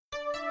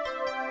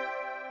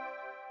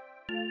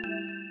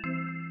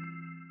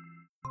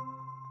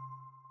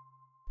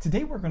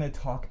Today we're going to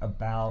talk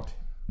about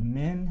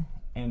men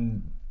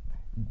and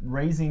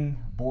raising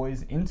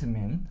boys into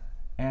men,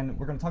 and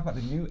we're going to talk about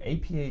the new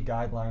APA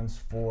guidelines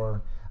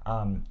for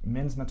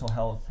men's mental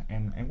health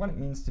and what it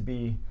means to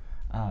be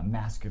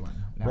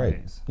masculine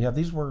nowadays. Right. Yeah,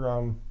 these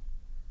were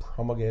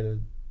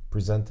promulgated,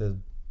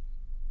 presented,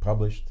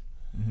 published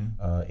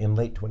in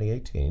late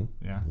 2018,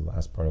 the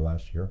last part of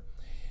last year,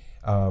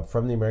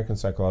 from the American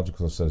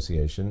Psychological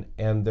Association,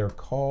 and they're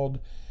called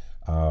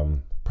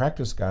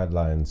practice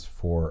guidelines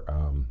for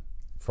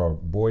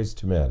boys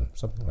to men,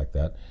 something like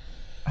that.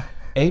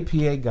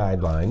 APA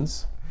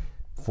guidelines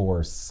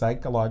for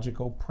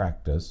psychological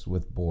practice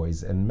with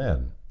boys and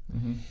men.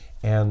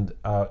 And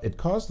it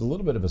caused a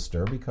little bit of a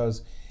stir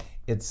because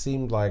it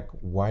seemed like,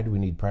 why do we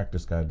need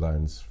practice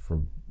guidelines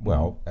for,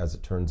 well, as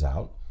it turns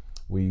out,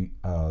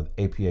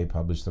 APA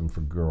published them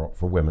for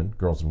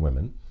girls and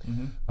women.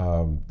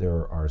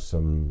 There are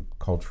some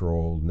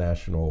cultural,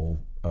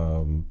 national,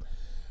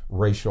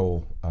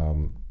 racial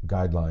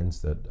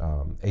guidelines that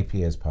APA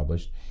has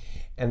published,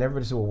 and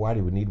everybody said, well, why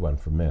do we need one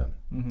for men?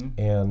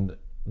 And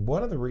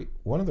one of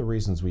the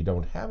reasons we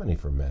don't have any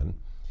for men,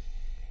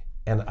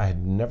 and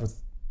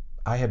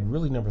I had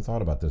really never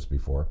thought about this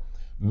before,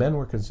 men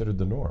were considered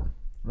the norm.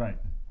 Right.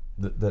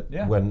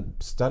 When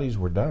studies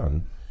were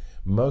done,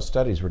 most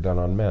studies were done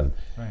on men.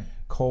 Right.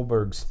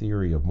 Kohlberg's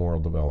theory of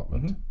moral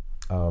development.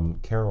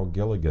 Carol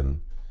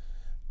Gilligan,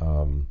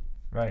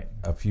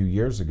 a few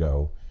years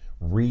ago,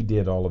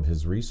 redid all of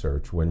his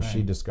research when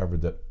she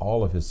discovered that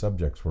all of his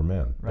subjects were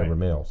men. They were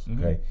males.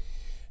 Okay,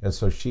 and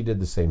so she did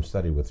the same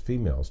study with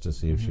females to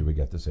see if she would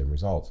get the same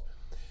results.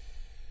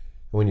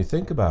 When you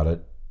think about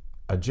it,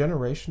 a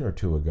generation or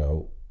two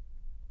ago,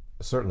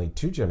 certainly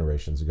 2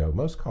 generations ago,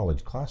 most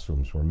college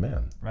classrooms were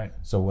men. Right.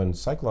 So when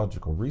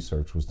psychological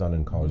research was done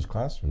in college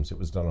classrooms, it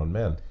was done on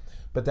men.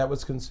 But that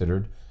was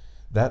considered,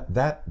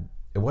 that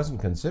it wasn't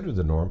considered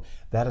the norm,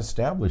 that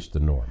established the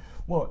norm.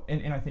 Well,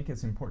 and I think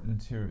it's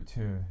important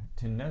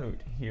to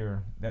note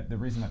here that the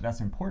reason that that's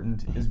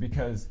important is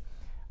because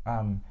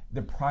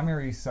the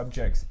primary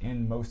subjects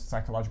in most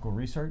psychological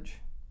research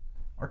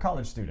are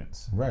college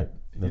students. Right.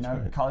 That's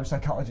right. College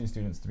psychology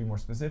students, to be more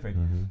specific,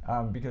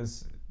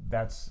 because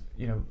that's,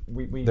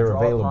 we They're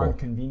draw available. upon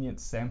convenient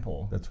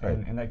sample. That's right.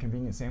 And that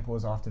convenient sample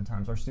is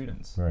oftentimes our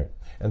students. Right.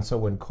 And so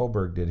when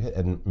Kohlberg did it,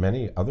 and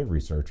many other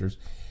researchers,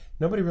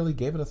 nobody really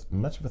gave it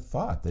much of a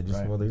thought. They just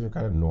said, well, these are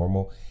kind of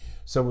normal.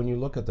 So when you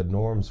look at the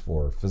norms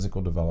for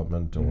physical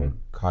development or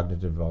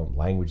cognitive development,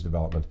 language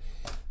development,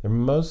 they're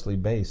mostly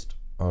based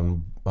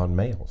on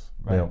males,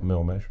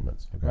 male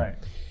measurements. Okay? Right.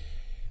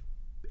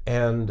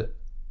 And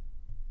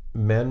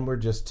men were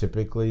just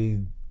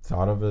typically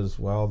thought of as,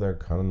 well, they're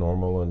kind of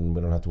normal and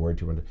we don't have to worry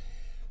too much.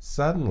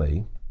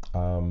 Suddenly,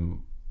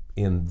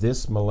 in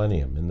this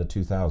millennium, in the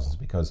 2000s,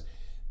 because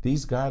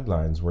these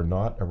guidelines were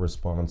not a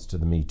response to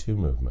the Me Too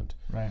movement.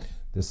 Right.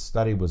 This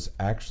study was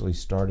actually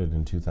started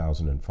in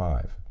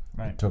 2005.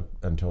 Right. It took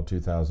until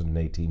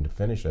 2018 to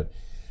finish it.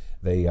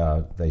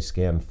 They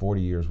scanned 40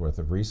 years worth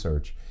of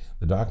research.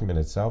 The document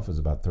itself is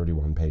about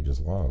 31 pages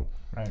long.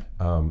 Right.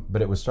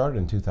 But it was started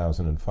in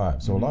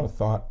 2005. So a lot of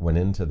thought went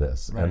into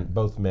this, and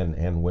both men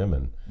and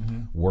women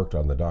worked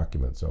on the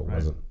document. So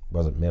it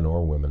wasn't men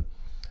or women.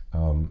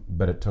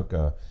 But it took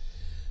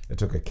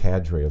a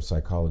cadre of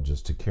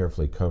psychologists to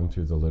carefully comb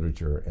through the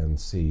literature and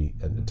see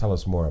and tell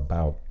us more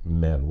about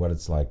men, what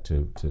it's like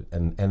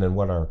and then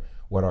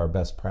what our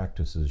best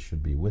practices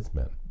should be with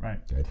men. Right.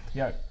 Okay.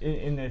 Yeah.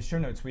 In the show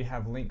notes, we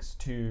have links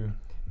to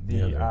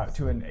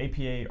to an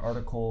APA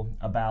article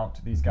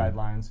about these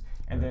guidelines,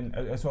 and then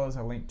as well as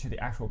a link to the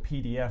actual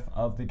PDF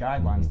of the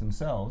guidelines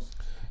themselves,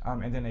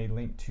 and then a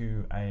link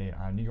to a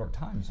New York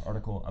Times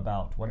article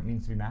about what it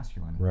means to be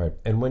masculine. Right.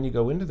 And when you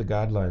go into the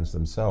guidelines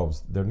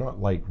themselves, they're not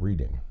light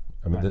reading.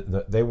 I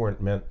mean, they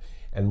weren't meant,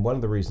 and one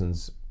of the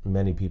reasons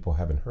many people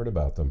haven't heard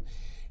about them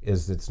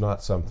is it's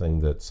not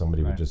something that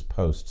somebody would just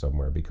post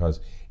somewhere, because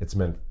it's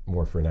meant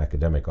more for an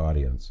academic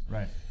audience.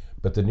 Right.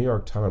 But the New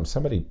York Times,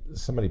 somebody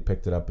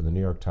picked it up, and the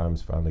New York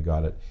Times finally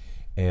got it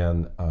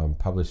and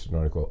published an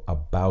article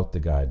about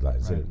the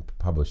guidelines. They didn't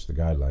publish the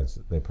guidelines,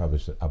 they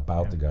published it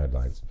about the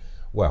guidelines.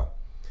 Well,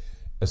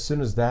 as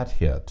soon as that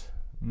hit,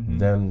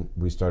 then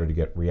we started to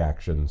get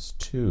reactions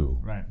to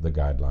the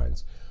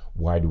guidelines.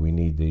 Why do we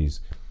need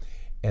these?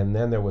 And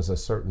then there was a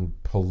certain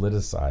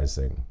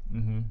politicizing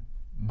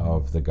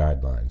of the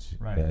guidelines.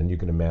 Right. And you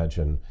can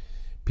imagine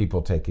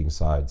people taking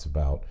sides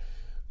about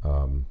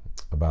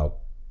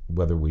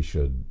whether we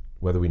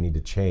need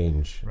to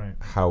change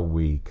how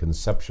we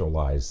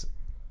conceptualize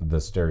the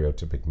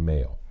stereotypic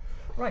male.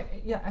 Right.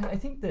 Yeah. I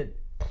think that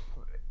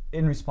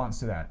in response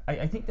to that,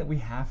 I think that we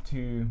have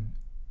to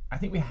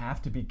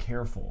be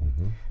careful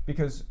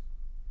because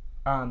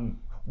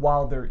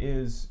while there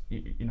is,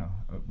 we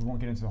won't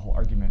get into the whole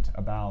argument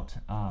about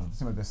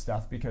some of this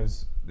stuff,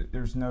 because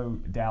there's no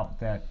doubt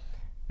that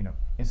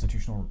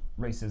institutional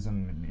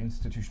racism and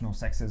institutional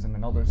sexism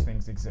and all those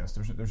things exist.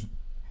 There's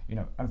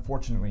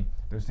unfortunately,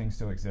 those things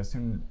still exist,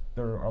 and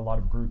there are a lot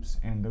of groups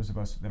and those of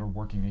us that are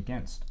working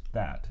against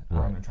that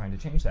and trying to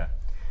change that.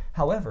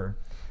 However,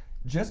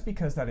 just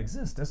because that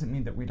exists doesn't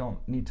mean that we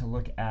don't need to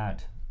look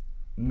at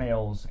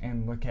males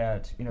and look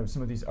at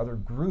some of these other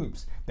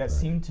groups that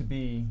seem to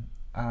be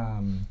I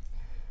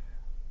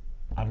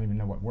don't even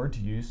know what word to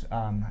use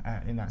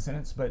in that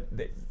sentence, but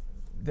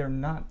they're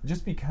not,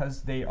 just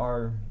because they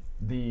are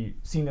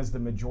seen as the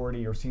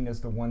majority or seen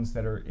as the ones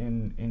that are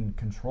in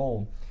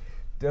control,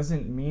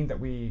 doesn't mean that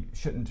we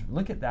shouldn't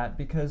look at that,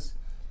 because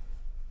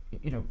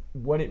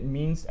what it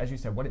means, as you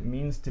said, what it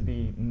means to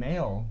be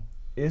male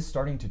is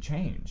starting to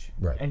change,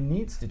 and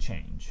needs to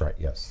change. Right.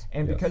 Yes.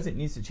 And because it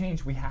needs to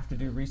change, we have to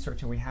do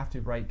research and we have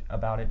to write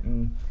about it,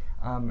 and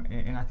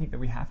I think that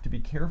we have to be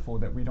careful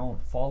that we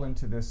don't fall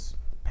into this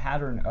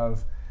pattern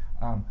of,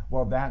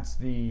 well, that's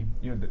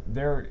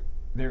they're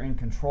in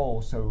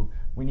control, so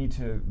we need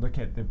to look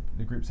at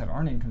the groups that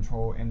aren't in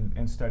control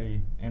and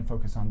study and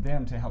focus on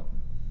them to help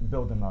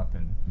build them up.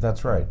 And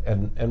that's right.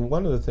 And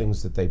one of the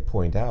things that they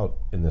point out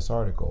in this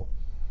article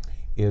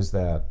is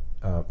that,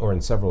 or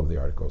in several of the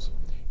articles,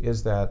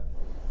 is that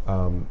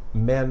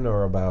men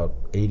are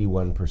about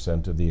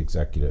 81% of the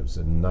executives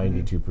and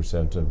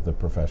 92% of the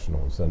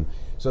professionals, and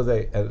so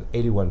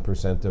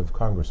 81% of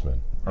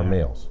congressmen are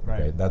males.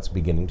 Right. Okay, that's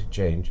beginning to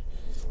change.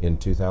 In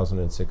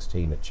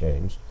 2016, it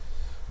changed,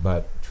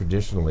 but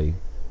traditionally,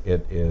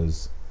 it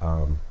is.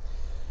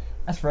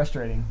 That's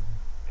frustrating.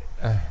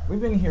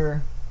 We've been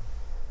here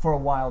for a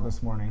while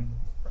this morning,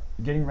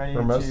 getting ready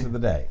for most of the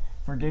day.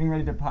 For getting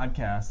ready to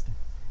podcast,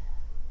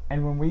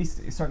 and when we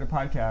start to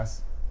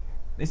podcast,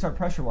 they start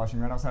pressure washing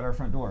right outside our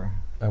front door.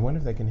 I wonder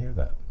if they can hear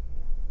that.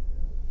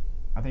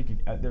 I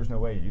think there's no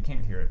way you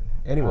can't hear it.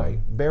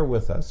 Anyway, bear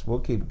with us. We'll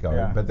keep going.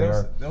 Yeah, but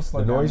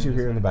the noise you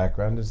hear in the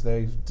background is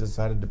they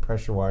decided to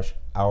pressure wash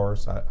our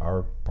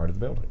part of the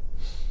building.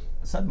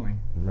 Suddenly.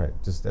 Right,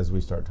 just as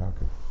we start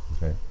talking.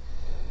 Okay.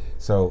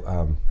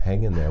 So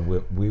hang in there.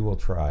 We will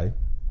try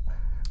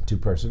to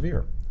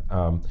persevere.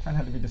 Trying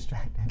not to be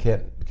distracted.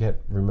 Can't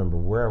remember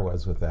where I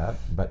was with that,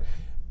 but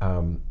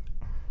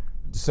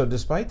so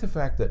despite the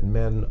fact that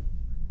men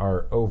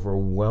are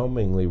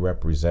overwhelmingly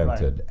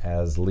represented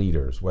as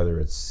leaders, whether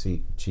it's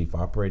chief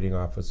operating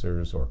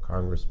officers or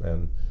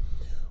congressmen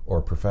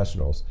or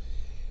professionals,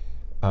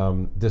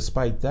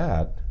 despite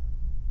that,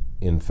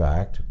 in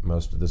fact,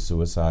 most of the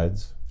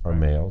suicides are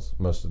males,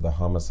 most of the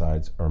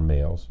homicides are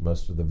males,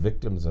 most of the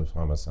victims of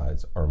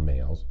homicides are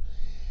males,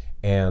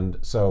 and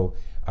so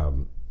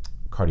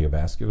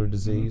cardiovascular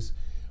disease,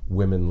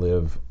 women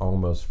live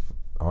almost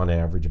on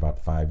average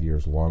about 5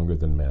 years longer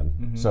than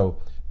men.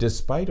 So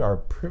despite our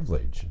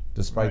privilege,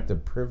 despite the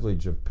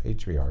privilege of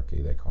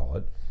patriarchy, they call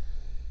it,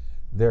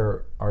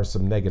 there are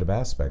some negative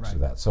aspects to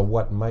that. So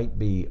what might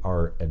be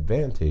our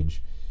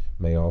advantage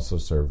may also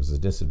serve as a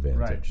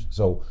disadvantage.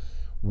 So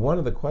one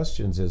of the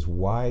questions is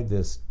why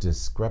this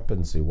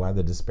discrepancy, why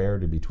the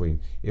disparity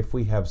between, if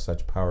we have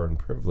such power and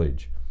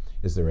privilege,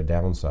 is there a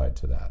downside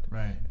to that?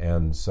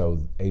 And so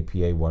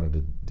APA wanted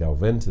to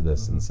delve into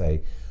this and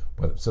say,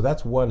 so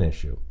that's one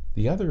issue.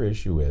 The other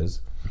issue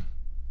is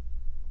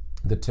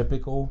the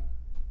typical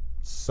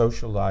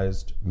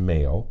socialized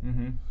male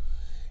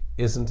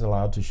isn't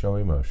allowed to show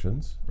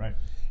emotions,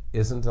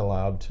 isn't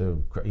allowed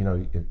to,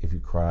 if you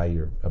cry,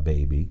 you're a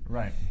baby.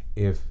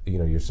 If,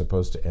 you're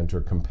supposed to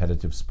enter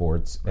competitive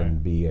sports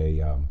and be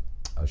a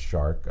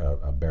shark,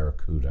 a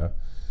barracuda,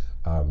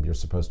 you're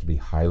supposed to be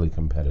highly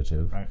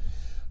competitive.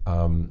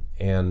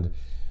 And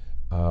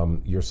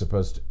you're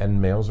supposed to,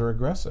 and males are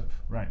aggressive.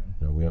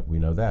 We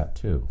know that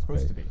too.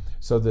 Supposed to be.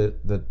 So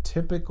the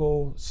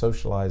typical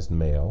socialized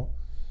male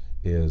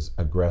is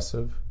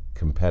aggressive,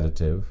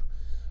 competitive,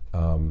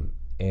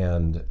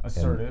 and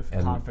assertive,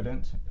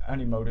 confident,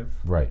 unemotive.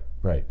 Right.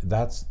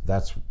 That's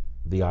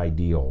the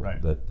ideal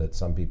that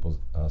some people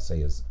say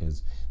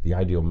is the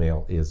ideal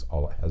male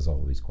has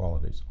all these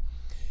qualities.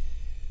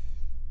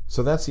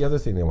 So that's the other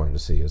thing they wanted to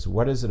see is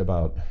what is it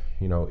about,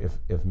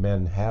 if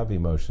men have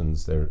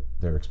emotions,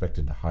 they're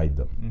expected to hide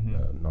them,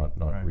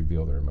 not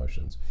reveal their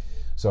emotions.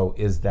 So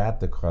is that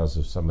the cause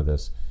of some of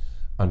this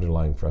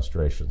underlying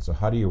frustration? So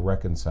how do you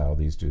reconcile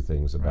these two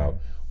things about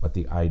what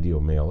the ideal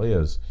male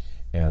is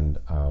and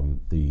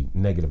the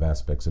negative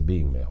aspects of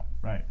being male?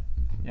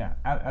 Yeah,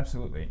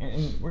 absolutely.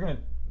 And we're going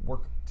to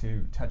work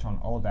to touch on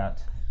all of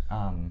that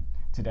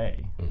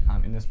today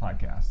in this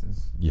podcast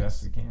as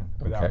best we can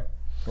without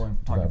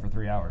talking for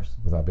 3 hours.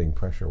 Without being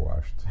pressure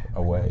washed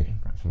away.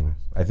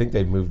 I think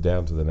they've moved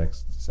down to the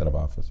next set of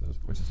offices.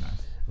 Which is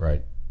nice.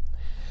 Right.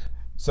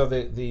 So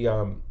the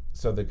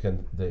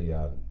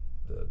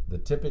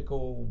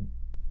typical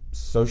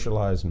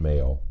socialized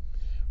male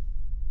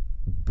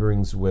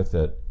brings with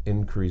it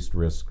increased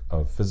risk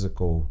of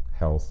physical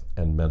health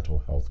and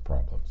mental health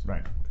problems.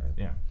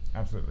 Yeah,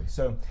 absolutely.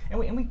 So, and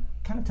we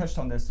kind of touched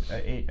on this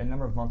a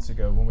number of months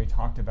ago when we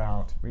talked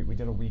about, we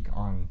did a week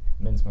on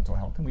men's mental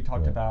health, and we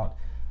talked about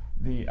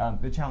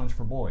the challenge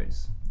for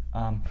boys.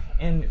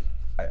 And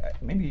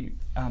maybe,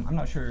 I'm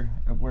not sure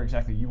where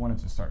exactly you wanted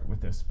to start with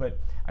this, but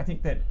I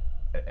think that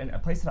a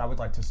place that I would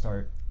like to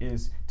start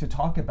is to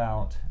talk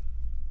about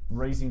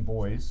raising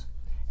boys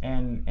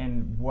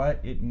and what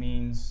it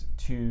means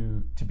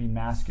to be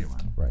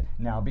masculine. Right.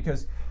 Now,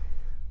 because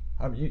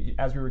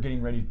as we were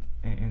getting ready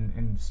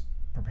and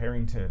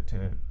preparing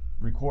to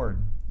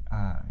record,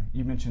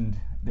 you mentioned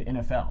the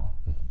NFL.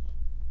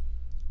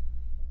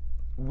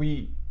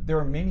 There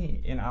are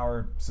many in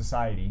our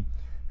society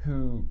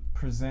who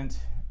present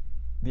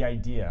the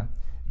idea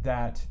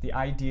that the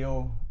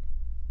ideal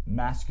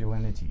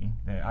masculinity,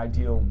 the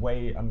ideal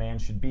way a man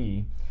should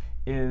be,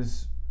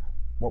 is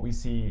what we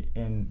see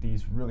in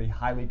these really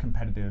highly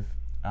competitive,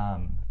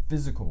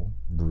 physical,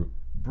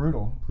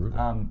 brutal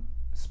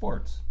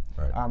sports.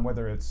 Right.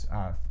 Whether it's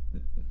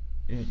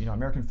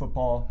American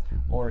football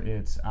or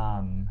it's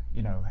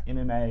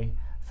MMA,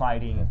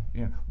 fighting.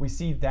 We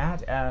see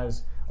that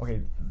as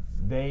okay.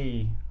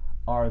 They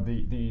are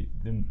the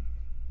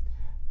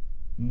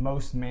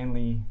most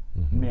manly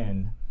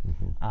men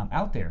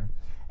out there,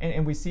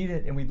 and we see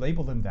that, and we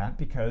label them that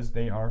because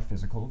they are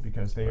physical,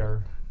 because they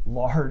are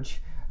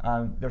large,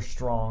 they're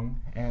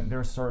strong, and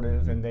they're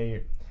assertive, and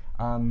they,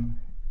 and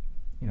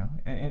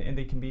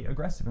they can be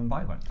aggressive and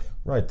violent.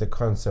 Right. The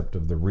concept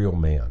of the real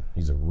man.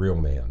 He's a real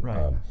man.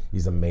 Right.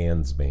 He's a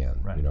man's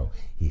man. Right.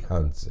 He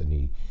hunts and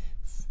he,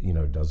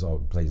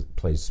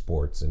 plays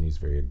sports, and he's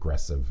very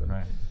aggressive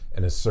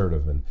and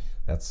assertive, and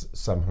that's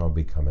somehow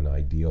become an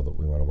ideal that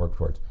we want to work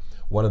towards.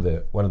 One of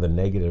the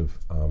negative,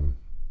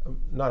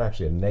 not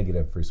actually a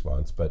negative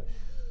response, but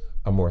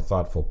a more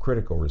thoughtful,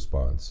 critical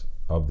response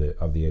of the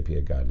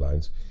APA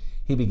guidelines.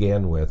 He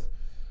began with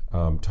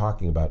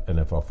talking about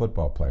NFL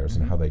football players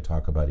and how they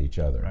talk about each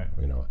other.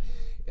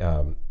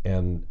 Right.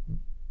 And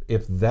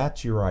if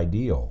that's your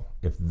ideal,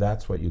 if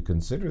that's what you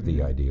consider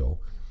the ideal,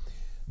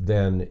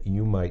 then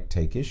you might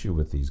take issue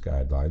with these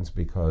guidelines,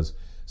 because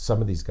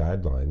some of these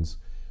guidelines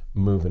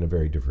move in a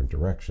very different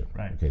direction.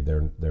 Right. Okay,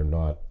 they're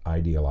not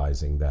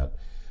idealizing that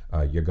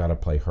you got to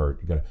play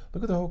hurt. You got to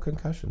look at the whole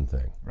concussion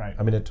thing. Right.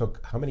 I mean, it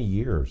took how many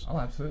years? Oh,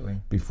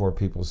 absolutely. Before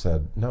people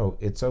said, no,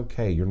 it's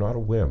okay. You're not a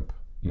wimp.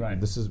 Right.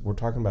 We're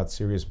talking about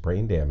serious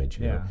brain damage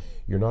here. Yeah.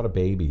 You're not a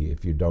baby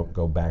if you don't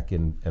go back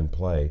in and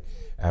play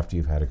after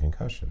you've had a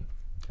concussion.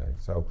 Okay,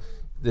 so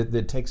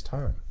it takes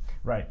time.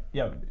 Right.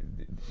 Yeah.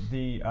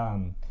 The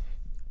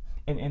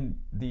and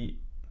the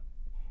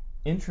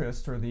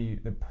interest or the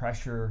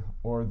pressure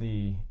or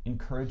the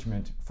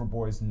encouragement for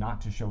boys not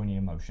to show any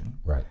emotion,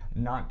 right,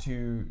 not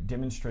to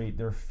demonstrate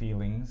their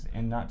feelings,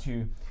 and not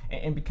to,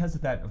 and because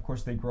of that, of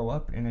course, they grow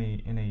up in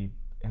a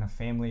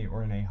family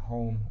or in a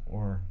home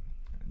or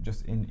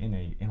just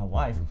in a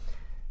life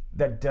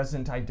that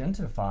doesn't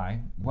identify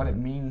what it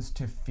means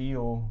to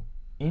feel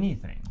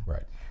anything.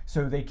 Right.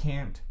 So they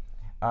can't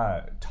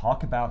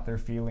talk about their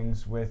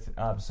feelings with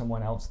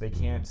someone else. They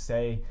can't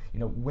say,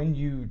 when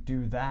you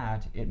do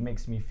that, it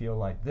makes me feel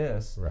like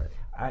this. Right.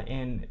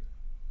 And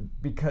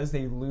because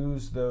they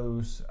lose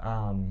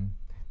that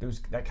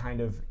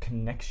kind of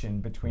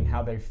connection between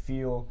how they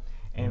feel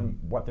and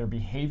what their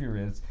behavior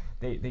is,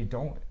 they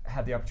don't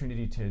have the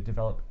opportunity to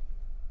develop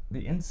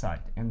the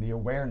insight and the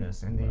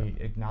awareness and the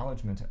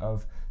acknowledgement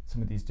of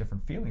some of these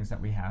different feelings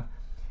that we have.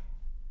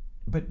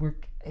 But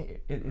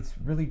it's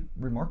really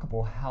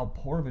remarkable how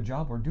poor of a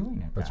job we're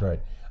doing at that. That's right.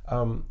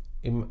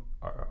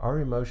 Our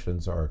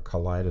emotions are a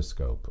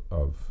kaleidoscope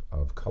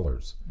of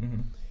colors.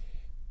 Mm-hmm.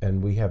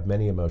 And we have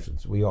many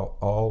emotions. We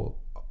all,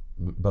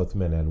 both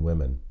men and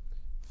women,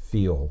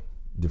 feel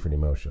different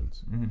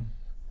emotions. Mm-hmm.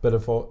 But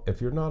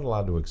if you're not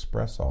allowed to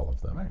express all of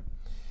them, right.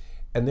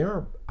 And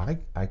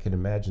I can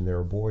imagine there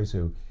are boys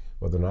who,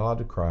 they're not allowed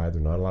to cry, they're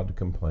not allowed to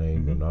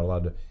complain, they're not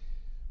allowed to.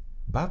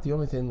 About the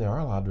only thing they are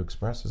allowed to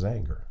express is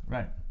anger.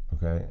 Right.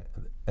 Okay,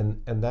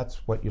 and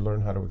that's what you learn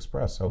how to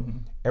express. So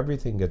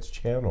everything gets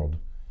channeled.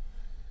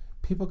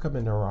 People come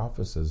into our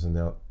offices and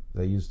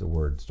they use the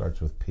word,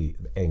 starts with P,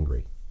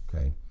 angry.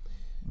 Okay,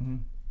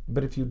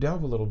 but if you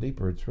delve a little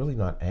deeper, it's really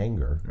not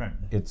anger. Right.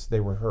 It's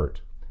they were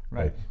hurt.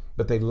 Right.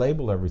 But they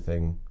label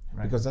everything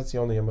because that's the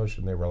only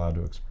emotion they were allowed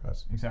to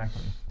express.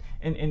 Exactly,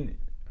 and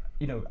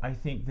I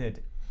think that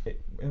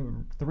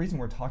the reason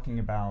we're talking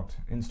about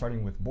and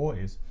starting with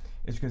boys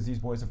is because these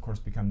boys, of course,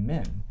 become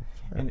men.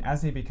 Right. And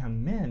as they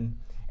become men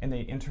and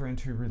they enter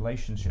into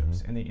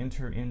relationships and they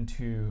enter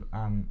into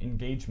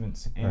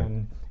engagements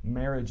and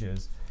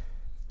marriages,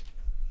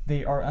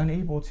 they are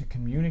unable to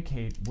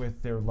communicate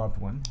with their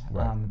loved one,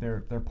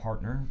 their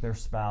partner, their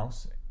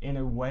spouse, in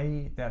a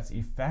way that's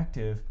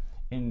effective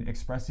in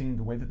expressing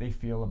the way that they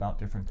feel about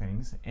different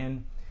things.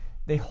 And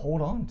they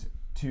hold on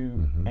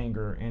to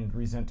anger and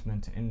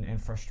resentment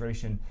and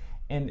frustration,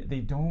 and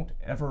they don't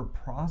ever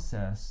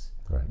process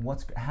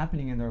what's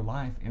happening in their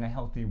life in a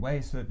healthy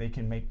way so that they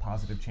can make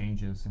positive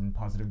changes and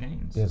positive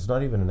gains. Yeah, it's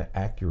not even an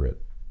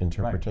accurate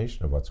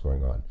interpretation of what's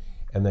going on.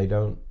 And they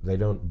don't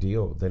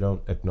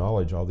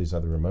acknowledge all these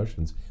other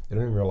emotions. They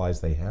don't even realize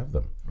they have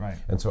them. Right.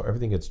 And so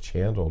everything gets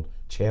channeled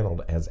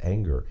as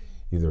anger,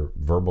 either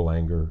verbal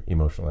anger,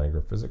 emotional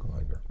anger, physical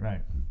anger.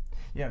 Right.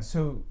 Yeah,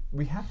 so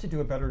we have to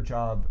do a better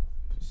job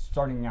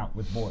starting out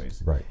with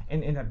boys. Right.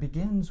 And that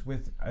begins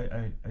with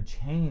a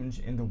change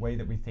in the way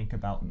that we think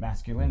about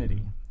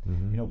masculinity.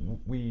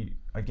 We,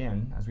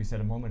 again, as we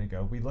said a moment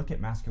ago, we look at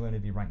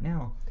masculinity right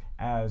now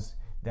as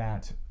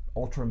that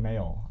ultra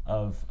male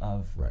of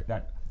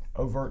that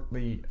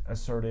overtly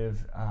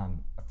assertive,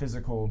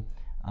 physical,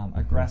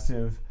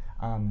 aggressive,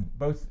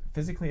 both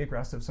physically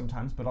aggressive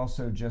sometimes, but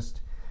also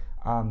just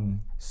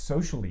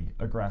socially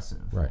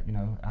aggressive. Right. You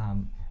know,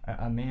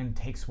 a man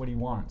takes what he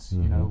wants.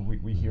 You know,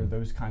 we hear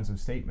those kinds of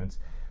statements.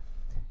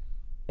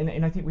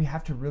 And I think we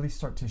have to really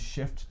start to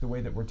shift the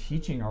way that we're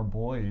teaching our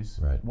boys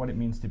what it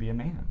means to be a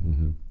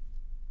man.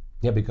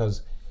 Yeah,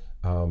 because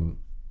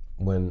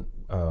when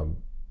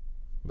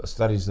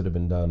studies that have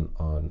been done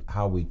on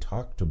how we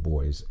talk to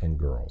boys and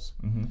girls,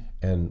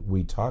 and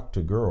we talk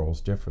to girls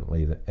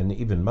differently, and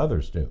even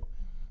mothers do.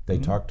 They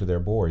talk to their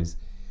boys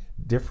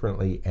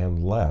differently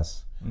and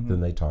less than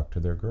they talk to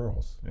their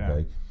girls. Yeah.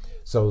 Okay,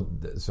 so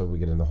we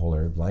get in the whole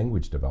area of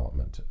language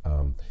development.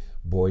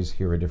 Boys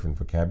hear a different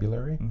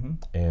vocabulary,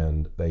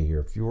 and they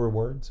hear fewer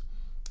words,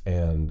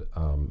 and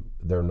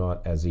they're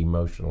not as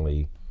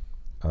emotionally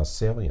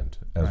salient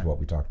as what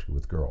we talk to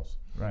with girls.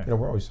 Right. You know,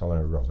 we're always telling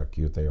our girls how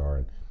cute they are,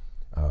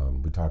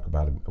 and we talk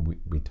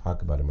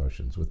about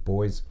emotions. With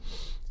boys,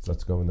 it's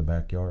let's go in the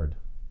backyard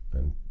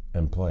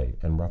and play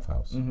and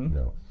roughhouse. You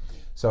know,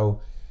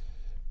 so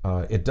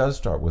it does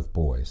start with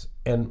boys,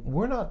 and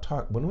we're not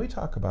when we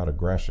talk about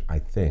aggression. I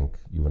think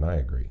you and I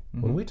agree.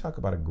 When we talk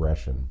about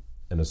aggression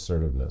and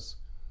assertiveness,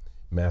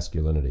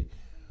 masculinity,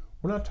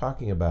 we're not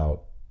talking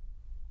about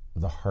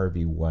the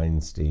Harvey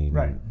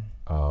Weinstein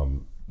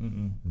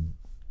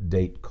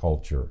date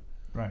culture.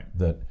 Right.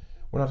 That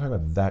we're not talking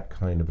about that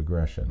kind of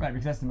aggression. Right,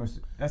 because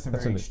that's a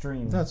very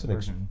extreme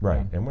version.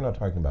 Right, and we're not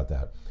talking about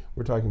that.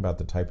 We're talking about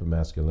the type of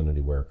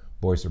masculinity where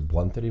boys are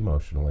blunted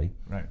emotionally.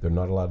 Right. They're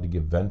not allowed to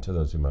give vent to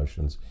those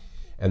emotions,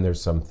 and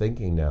there's some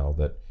thinking now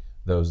that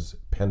those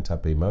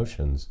pent-up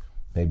emotions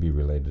may be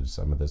related to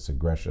some of this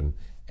aggression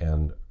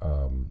and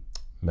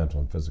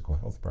mental and physical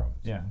health problems.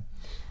 Yeah.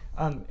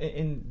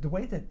 In the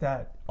way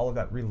that all of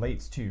that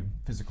relates to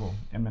physical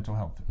and mental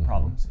health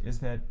problems is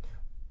that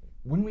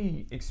when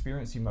we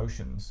experience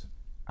emotions,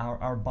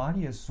 our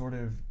body is sort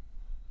of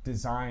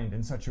designed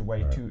in such a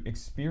way to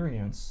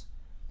experience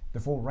the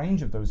full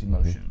range of those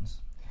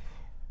emotions.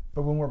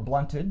 But when we're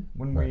blunted,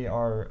 when we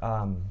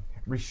are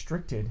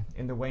restricted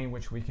in the way in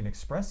which we can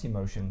express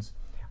emotions,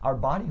 our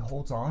body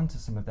holds on to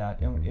some of that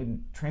and it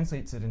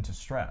translates it into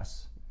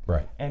stress.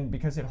 Right. And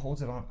because it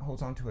holds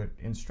on to it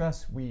in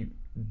stress, we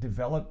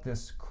develop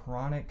this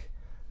chronic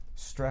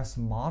stress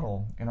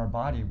model in our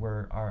body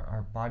where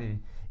our body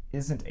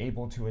isn't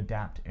able to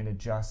adapt and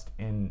adjust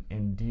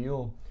and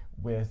deal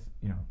with,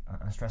 you know,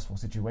 a stressful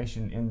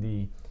situation in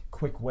the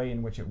quick way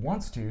in which it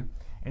wants to,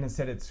 and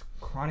instead it's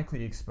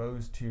chronically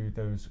exposed to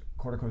those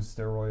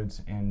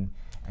corticosteroids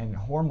and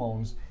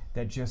hormones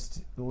that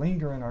just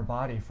linger in our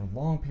body for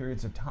long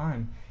periods of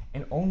time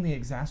and only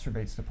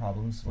exacerbates the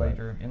problems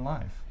later in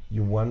life.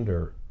 You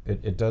wonder,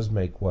 it does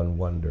make one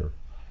wonder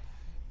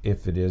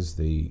if it is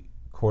the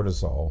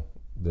cortisol,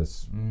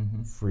 this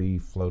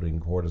free-floating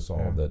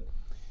cortisol, that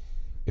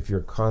if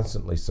you're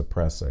constantly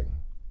suppressing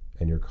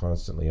and you're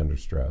constantly under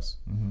stress,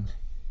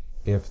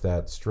 if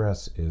that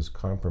stress is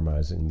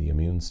compromising the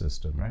immune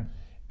system,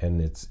 and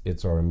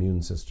it's our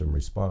immune system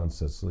response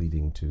that's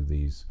leading to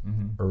these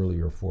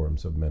earlier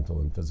forms of mental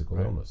and physical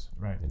illness.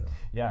 Right. You know?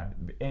 Yeah,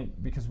 and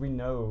because we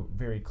know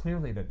very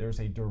clearly that there's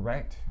a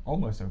direct,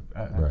 almost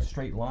a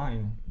straight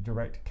line,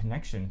 direct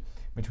connection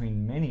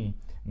between many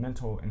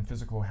mental and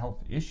physical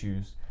health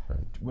issues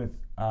with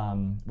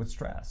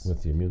stress.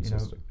 With the immune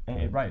system.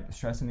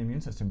 Stress in the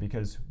immune system,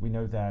 because we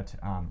know that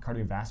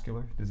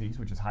cardiovascular disease,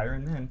 which is higher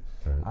in men,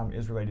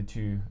 is related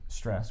to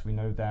stress. We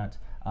know that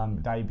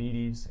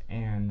diabetes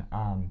and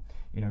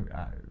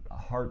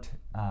heart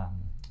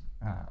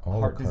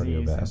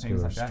disease and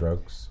things like that.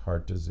 Strokes,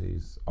 heart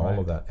disease, all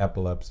of that,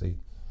 epilepsy,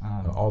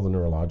 all the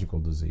neurological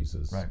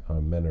diseases.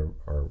 Men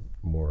are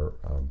more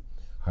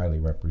highly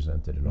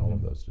represented in all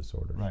of those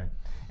disorders. Right.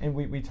 And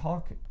we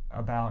talk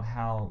about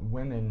how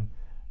women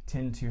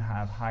tend to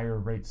have higher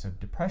rates of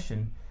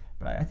depression,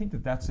 but I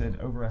think that's an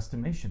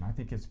overestimation. I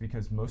think it's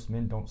because most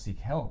men don't seek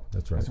help.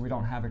 That's right. And so we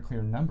don't have a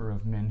clear number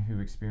of men who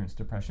experience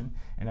depression.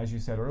 And as you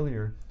said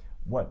earlier,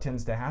 what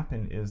tends to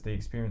happen is they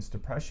experience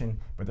depression,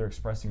 but they're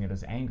expressing it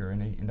as anger,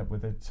 and they end up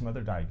with some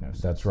other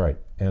diagnosis. That's right.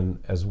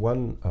 And as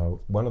one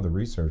of the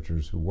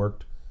researchers who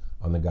worked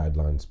on the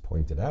guidelines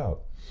pointed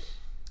out,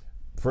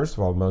 first of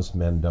all, most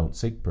men don't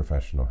seek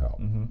professional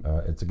help.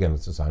 It's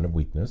a sign of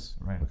weakness.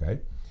 Right. Okay.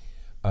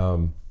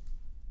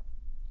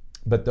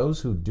 But those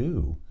who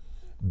do,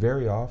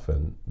 very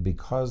often,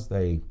 because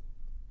they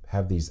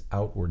have these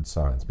outward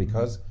signs,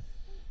 because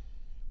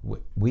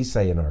we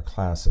say in our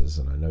classes,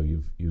 and I know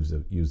you've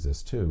used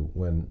this too,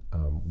 when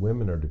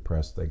women are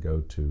depressed, they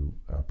go to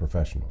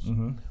professionals.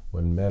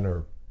 When men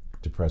are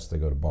depressed, they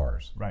go to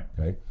bars. Right.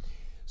 Okay.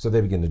 So they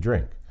begin to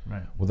drink.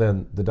 Right. Well,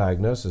 then the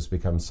diagnosis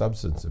becomes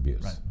substance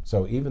abuse. Right.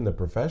 So even the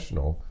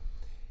professional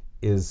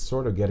is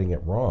sort of getting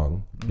it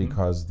wrong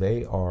because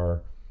they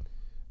are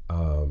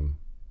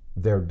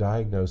they're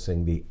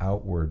diagnosing the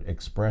outward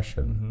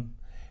expression,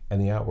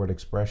 and the outward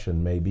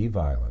expression may be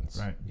violence.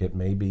 Right. It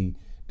may be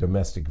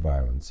domestic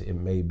violence. It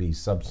may be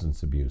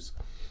substance abuse.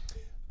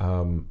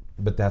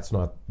 But that's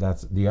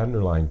the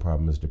underlying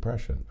problem is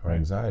depression or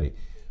anxiety.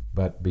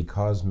 But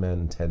because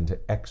men tend to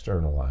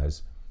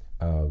externalize,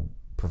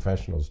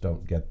 professionals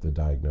don't get the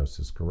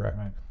diagnosis correct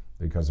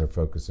because they're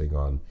focusing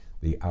on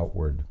the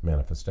outward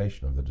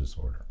manifestation of the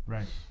disorder.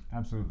 Right,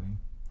 absolutely.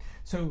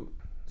 So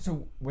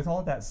with all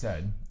of that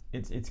said,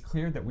 it's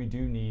clear that we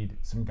do need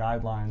some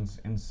guidelines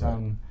and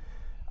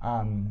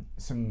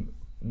some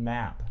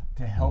map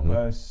to help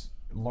us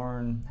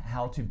learn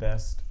how to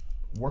best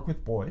work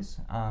with boys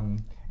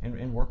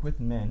and work with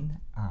men,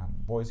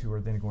 boys who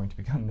are then going to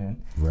become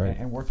men,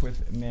 and work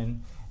with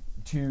men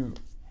to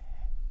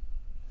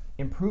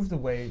improve the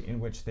way in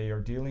which they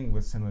are dealing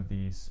with some of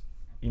these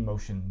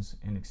emotions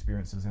and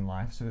experiences in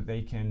life so that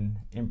they can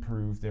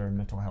improve their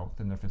mental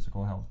health and their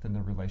physical health and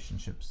their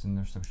relationships and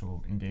their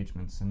social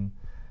engagements and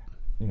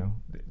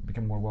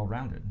become more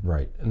well-rounded.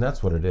 Right, and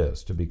that's what it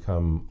is, to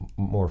become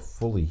more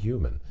fully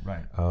human.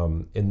 Right.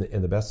 In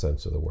the best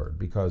sense of the word,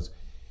 because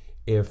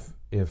if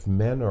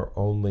men are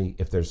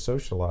if they're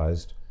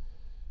socialized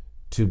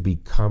to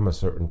become a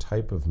certain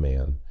type of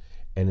man,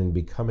 and in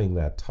becoming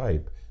that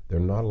type, they're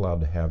not allowed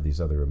to have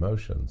these other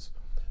emotions,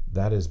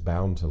 that is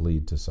bound to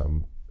lead to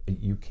some.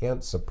 You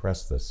can't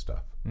suppress this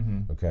stuff,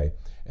 okay?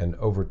 And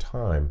over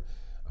time,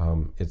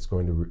 it's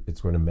going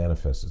to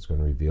manifest. It's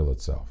going to reveal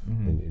itself,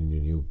 and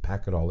you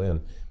pack it all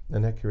in,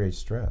 and that creates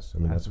stress. I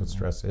mean, that's what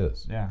stress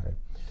is. Yeah.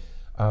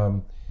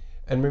 Okay?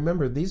 And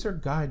remember, these are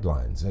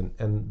guidelines,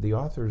 and the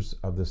authors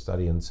of this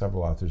study and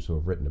several authors who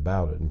have written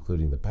about it,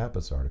 including the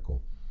Pappas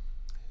article,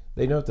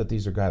 they note that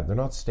these are guidelines. They're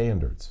not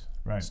standards.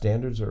 Right.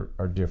 Standards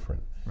are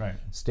different. Right.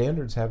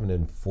 Standards have an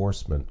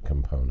enforcement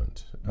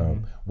component.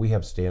 We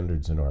have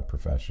standards in our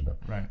profession.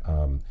 Right.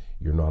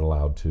 You're not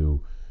allowed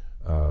to.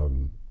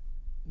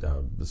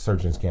 The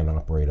surgeons can't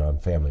operate on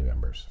family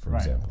members, for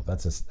example.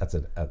 That's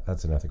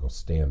an ethical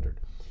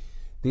standard.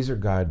 These are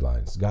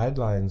guidelines.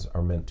 Guidelines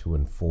are meant to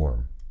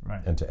inform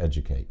and to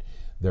educate.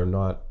 They're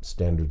not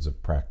standards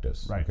of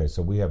practice. Right. Okay,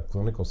 so we have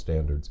clinical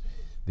standards.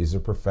 These are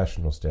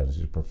professional standards.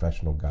 These are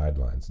professional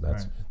guidelines.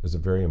 There's a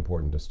very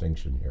important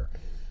distinction here.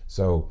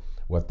 So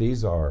what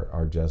these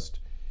are just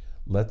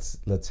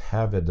let's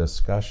have a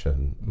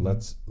discussion.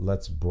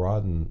 Let's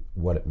broaden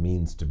what it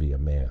means to be a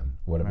man,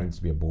 what it means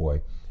to be a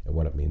boy, and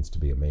what it means to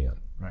be a man.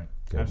 Right.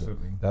 Okay?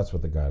 Absolutely. That's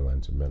what the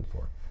guidelines are meant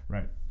for.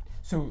 Right.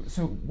 So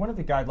one of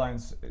the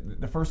guidelines,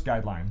 the first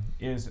guideline,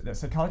 is that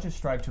psychologists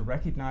strive to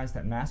recognize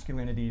that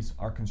masculinities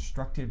are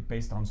constructed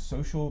based on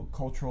social,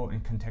 cultural,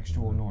 and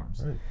contextual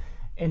norms. Right.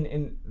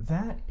 And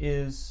that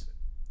is,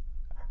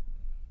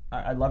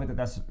 I love it that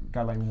that's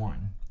guideline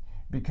 1,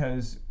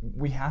 because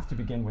we have to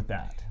begin with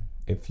that.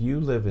 If you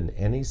live in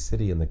any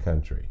city in the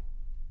country,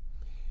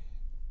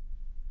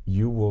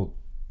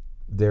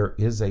 there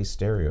is a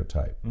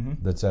stereotype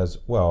that says,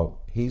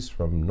 well, he's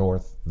from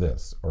north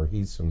this, or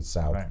he's from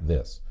south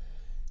this.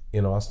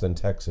 In Austin,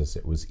 Texas,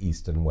 it was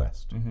east and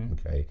west.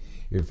 Okay,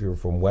 if you're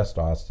from West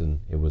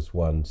Austin, it was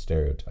one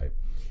stereotype.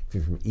 If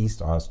you're from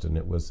East Austin,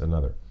 it was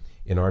another.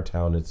 In our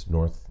town, it's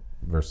north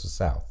versus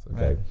south.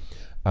 Okay,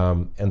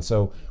 and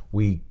so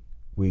we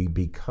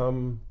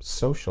become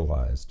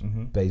socialized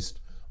based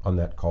on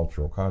that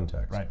cultural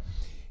context. Right.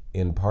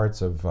 In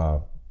parts of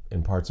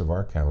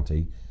our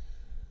county,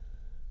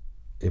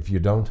 if you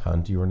don't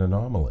hunt, you're an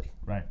anomaly.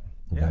 Right.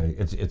 Okay,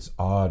 it's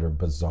odd or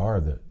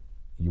bizarre that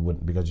you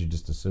wouldn't, because you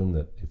just assume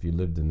that if you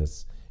lived in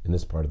this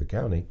part of the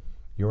county,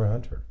 you're a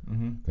hunter.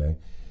 Okay,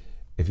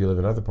 if you live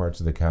in other parts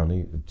of the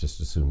county, it just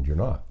assumed you're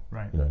not.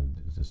 Right.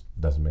 It just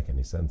doesn't make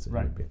any sense.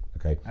 That you'd be,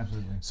 okay.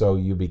 Absolutely. So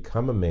you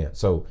become a man.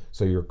 So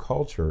your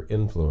culture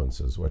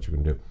influences what you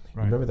can do.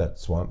 Right. Remember that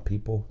Swamp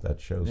People? That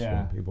show,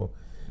 Swamp People.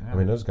 Yeah. I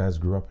mean, those guys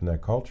grew up in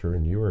that culture,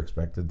 and you were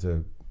expected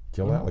to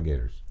kill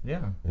alligators.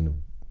 Yeah.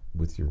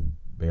 With your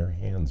bare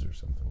hands or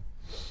something.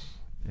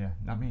 Yeah,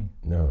 not me.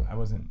 No. I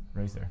wasn't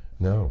raised there.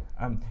 No.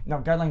 Now,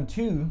 guideline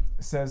 2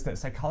 says that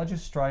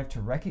psychologists strive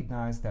to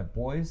recognize that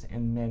boys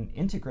and men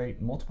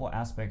integrate multiple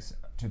aspects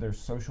to their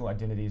social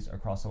identities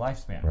across a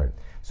lifespan. Right.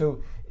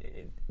 So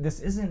this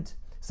isn't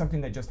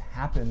something that just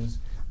happens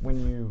when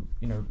you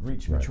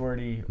reach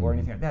maturity or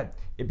anything like that.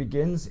 It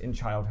begins in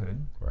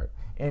childhood. Right.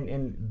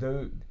 And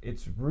though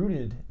it's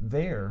rooted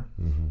there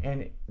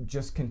and it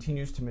just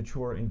continues to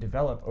mature and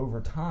develop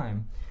over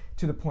time,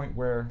 to the point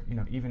where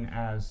even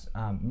as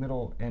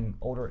middle and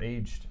older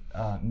aged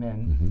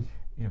men,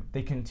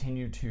 they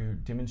continue to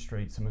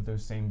demonstrate some of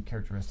those same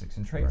characteristics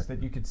and traits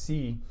that you could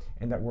see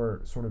and that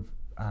were sort of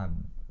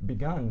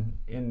begun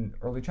in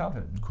early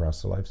childhood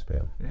across the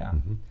lifespan. Yeah.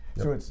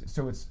 Yep.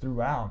 So it's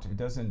throughout. It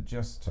doesn't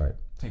just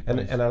take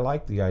place. And I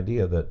like the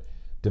idea that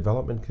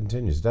development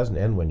continues. It doesn't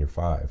end when you're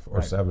 5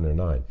 or 7 or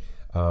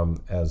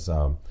 9. As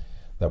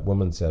that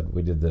woman said,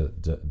 we did the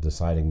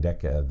deciding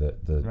decade,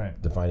 the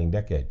defining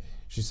decade.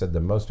 She said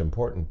the most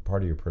important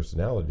part of your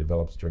personality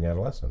develops during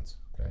adolescence,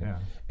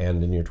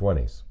 and in your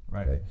 20s.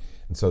 Right. Okay?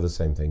 And so the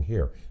same thing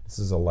here. This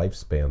is a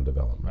lifespan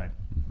development. Right.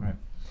 Right.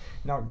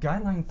 Now,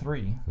 guideline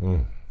 3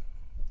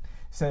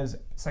 says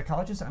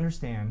psychologists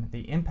understand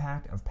the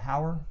impact of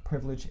power,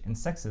 privilege, and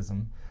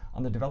sexism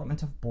on the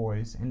development of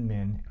boys and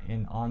men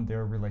and on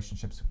their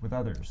relationships with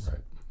others.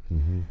 Right.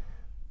 Mm-hmm.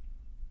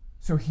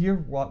 So here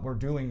what we're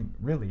doing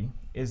really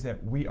is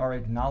that we are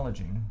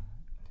acknowledging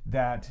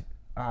that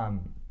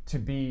to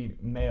be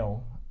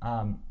male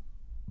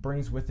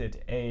brings with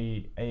it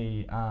a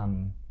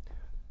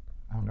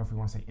I don't know if we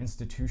want to say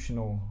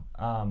institutional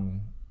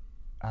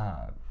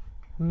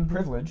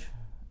privilege.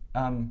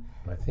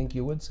 I think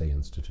you would say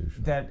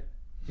institutional. That,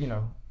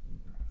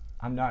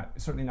 I'm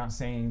certainly not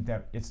saying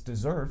that it's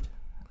deserved.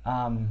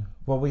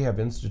 Well, we have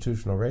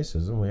institutional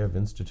racism, we have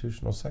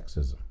institutional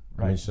sexism.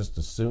 Right. I mean, it's just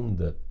assumed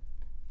that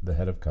the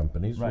head of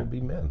companies will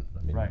be men.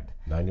 I mean,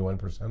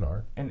 91%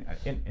 are.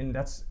 And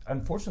that's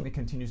unfortunately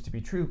continues to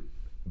be true.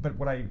 But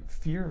what I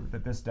fear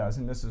that this does,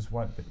 and this is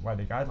why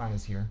the guideline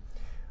is here,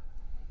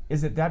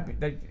 is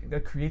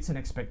that creates an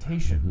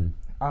expectation.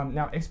 Mm-hmm.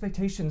 Now,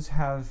 expectations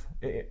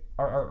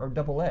are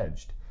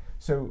double-edged.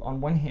 So on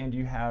one hand,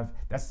 you have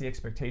that's the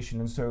expectation,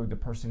 and so the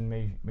person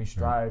may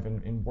strive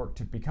and work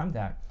to become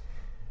that.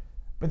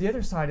 But the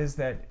other side is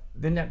that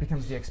then that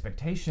becomes the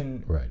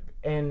expectation,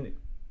 and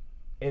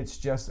it's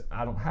just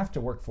I don't have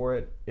to work for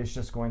it. It's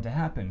just going to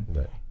happen.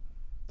 Right.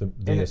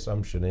 The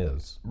assumption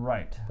is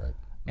right.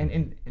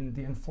 And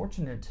the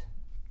unfortunate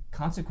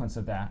consequence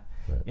of that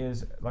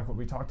is like what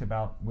we talked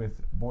about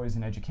with boys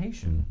in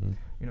education.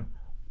 Mm-hmm.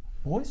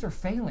 Boys are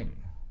failing.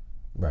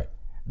 Right.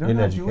 They're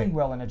not doing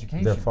well in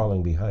education. They're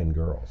falling behind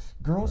girls.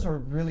 Girls are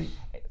really,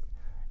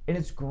 and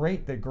it's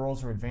great that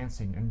girls are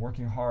advancing and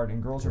working hard,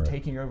 and girls are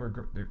taking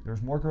over.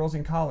 There's more girls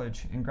in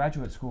college and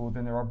graduate school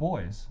than there are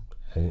boys.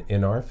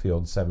 In our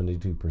field,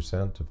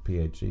 72% of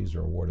PhDs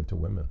are awarded to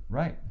women.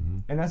 Right,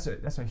 and that's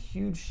a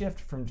huge shift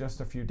from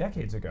just a few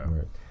decades ago.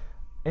 Right.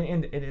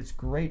 And it's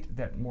great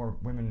that more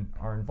women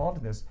are involved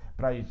in this,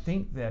 but I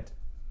think that,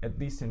 at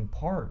least in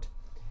part,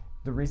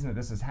 the reason that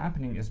this is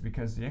happening is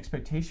because the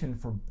expectation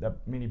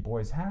that many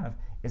boys have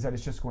is that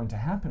it's just going to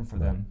happen for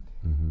them,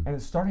 and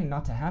it's starting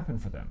not to happen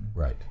for them.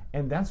 Right.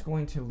 And that's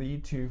going to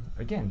lead to,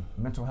 again,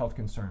 mental health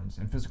concerns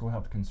and physical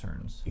health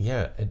concerns.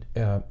 Yeah,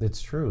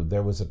 it's true.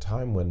 There was a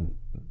time when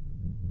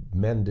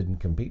men didn't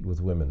compete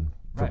with women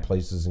for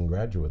places in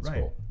graduate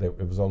school.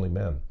 It was only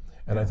men.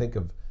 And I think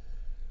of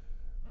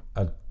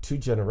 2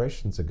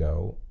 generations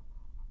ago,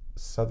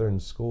 Southern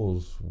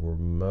schools were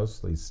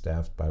mostly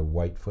staffed by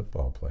white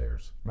football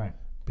players. Right.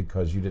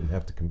 Because you didn't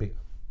have to compete.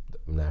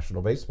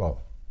 National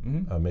Baseball,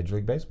 Major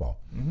League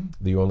Baseball.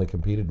 Mm-hmm. You only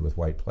competed with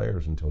white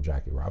players until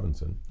Jackie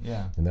Robinson.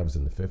 Yeah. And that was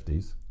in the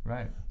 50s.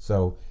 Right.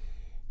 So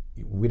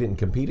we didn't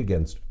compete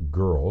against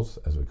girls,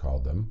 as we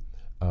called them.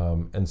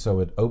 And so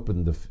it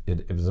opened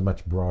it was a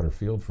much broader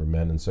field for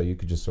men, and so you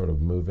could just sort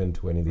of move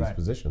into any of these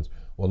positions.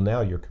 Well,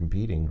 now you're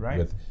competing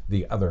with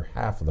the other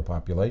half of the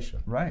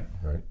population. Right.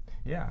 Right.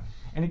 Yeah.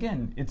 And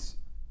again, it's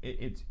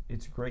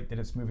great that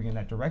it's moving in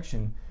that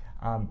direction,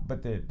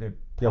 but the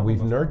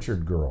we've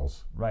nurtured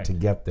girls to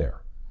get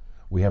there.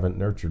 We haven't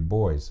nurtured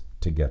boys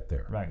to get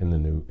there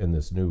in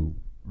this new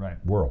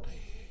world.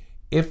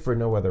 If for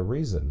no other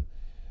reason,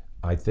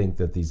 I think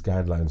that these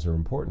guidelines are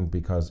important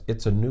because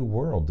it's a new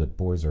world that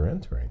boys are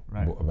entering.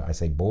 Right. I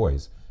say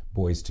boys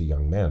to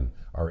young men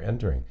are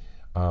entering,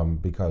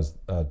 because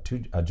a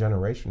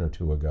generation or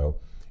two ago,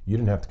 you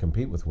didn't have to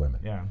compete with women.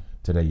 Yeah.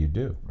 Today you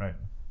do. Right.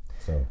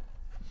 So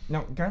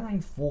now,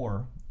 guideline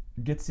 4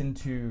 gets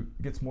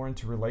more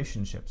into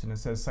relationships, and it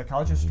says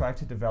psychologists strive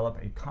to develop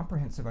a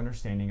comprehensive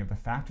understanding of the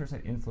factors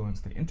that influence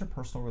the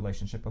interpersonal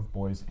relationship of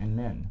boys and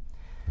men.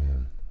 Yeah.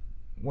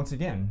 Once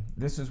again,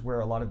 this is where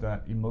a lot of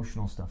that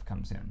emotional stuff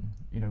comes in.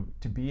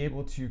 To be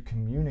able to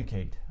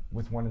communicate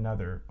with one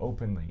another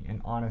openly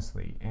and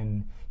honestly,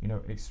 and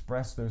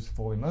express those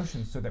full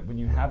emotions, so that when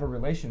you have a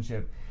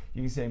relationship,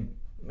 you can say,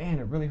 "Man,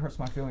 it really hurts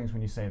my feelings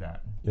when you say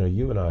that."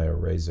 You and I are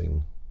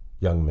raising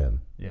young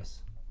men.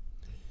 Yes.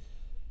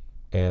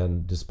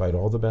 And despite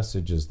all the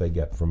messages they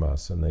get from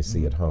us and they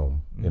see at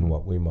home in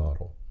what we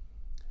model,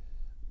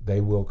 they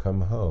will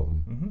come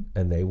home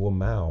and they will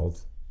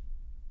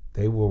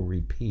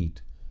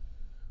repeat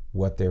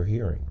what they're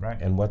hearing.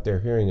 Right. And what they're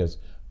hearing is,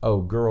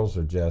 oh, girls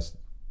are just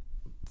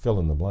fill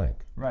in the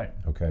blank. Right.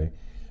 Okay?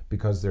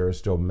 Because there are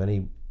still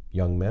many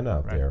young men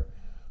out there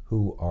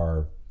who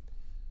are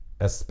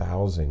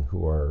espousing,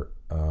 who are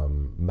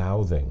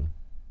mouthing,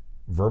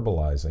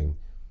 verbalizing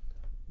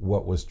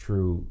what was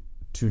true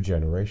 2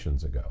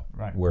 generations ago,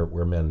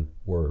 where men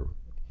were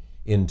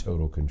in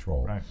total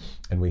control. Right.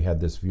 And we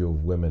had this view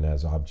of women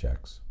as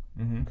objects.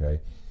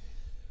 Okay?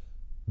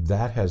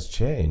 That has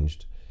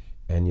changed,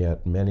 and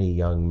yet many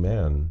young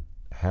men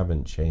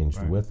haven't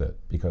changed with it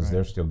because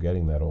they're still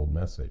getting that old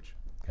message.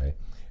 Okay,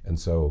 and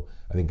so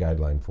I think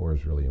guideline 4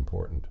 is really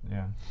important.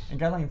 Yeah, and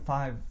guideline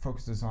 5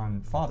 focuses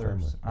on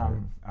fathers.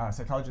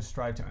 Psychologists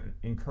strive to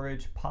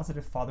encourage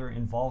positive father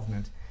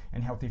involvement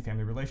and healthy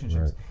family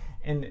relationships,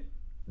 and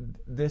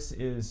this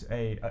is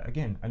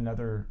again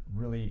another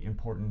really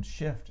important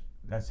shift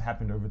that's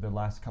happened over the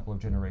last couple of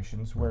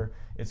generations, where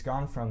it's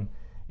gone from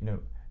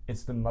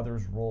it's the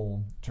mother's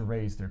role to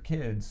raise their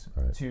kids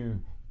to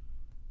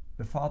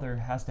the father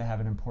has to have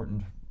an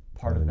important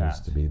part Father of that. needs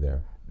to be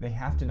there. They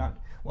have to not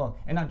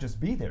just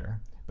be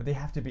there, but they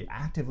have to be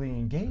actively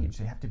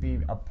engaged. They have to be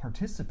a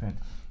participant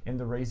in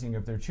the raising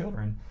of their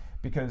children,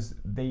 because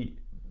they,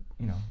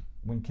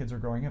 when kids are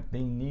growing up,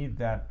 they need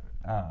that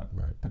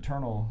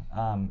paternal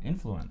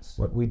influence.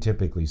 What we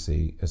typically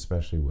see,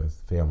 especially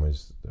with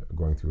families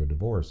going through a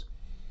divorce,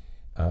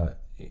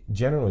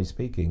 generally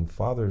speaking,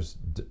 fathers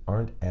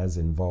aren't as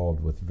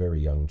involved with very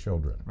young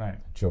children. Right.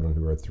 Children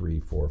who are 3,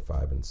 4,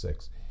 5, and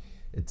 6.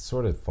 It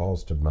sort of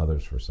falls to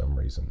mothers for some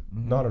reason.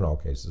 Mm-hmm. Not in all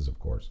cases, of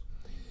course.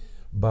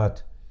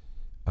 But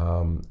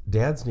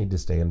dads need to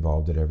stay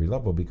involved at every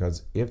level,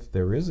 because if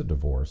there is a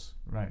divorce,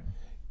 right,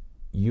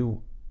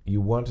 you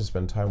want to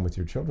spend time with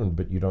your children,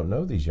 but you don't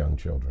know these young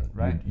children.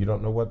 Right. You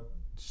don't know what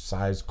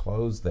size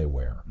clothes they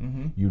wear.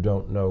 Mm-hmm. You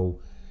don't know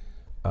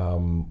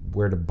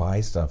where to buy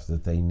stuff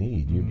that they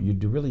need.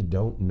 Mm-hmm. You really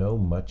don't know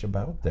much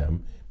about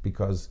them,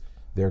 because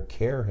their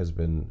care has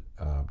been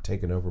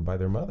taken over by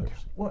their mothers.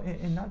 Well,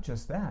 and not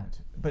just that,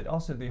 but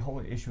also the whole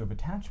issue of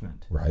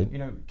attachment. Right.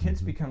 Kids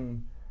mm-hmm.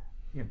 become,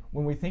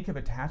 when we think of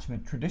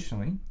attachment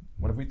traditionally,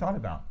 what have we thought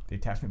about? The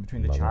attachment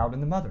between the mother. Child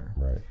and the mother.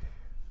 Right.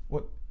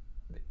 Well,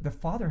 the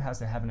father has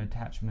to have an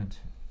attachment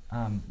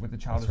with the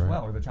child. That's as right.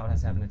 well, or the child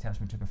has to have an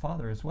attachment to the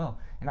father as well.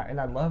 And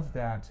I love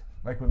that.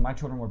 Like when my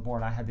children were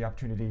born, I had the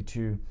opportunity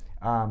to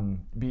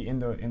be in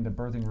the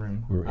birthing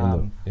room. We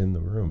were in the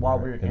room while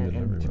right, we were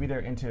and to be there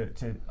and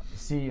to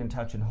see and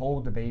touch and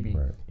hold the baby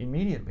right.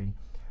 immediately,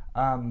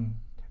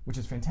 which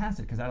is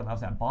fantastic, because that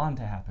allows that bond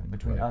to happen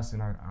between right. us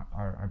and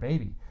our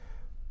baby.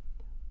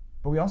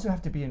 But we also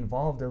have to be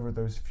involved over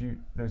those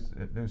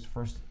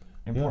first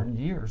important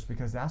years,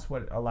 because that's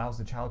what allows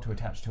the child to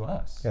attach to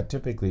us. Yeah,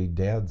 typically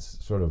dads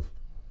sort of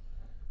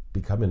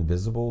become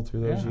invisible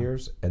through those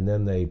years, and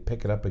then they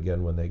pick it up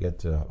again when they get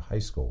to high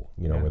school,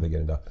 where they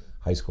get into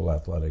high school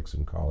athletics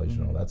and college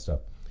mm-hmm. and all that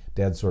stuff.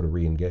 Dads sort of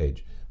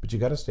re-engage. But you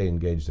got to stay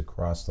engaged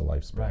across the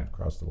lifespan, right.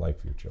 across the life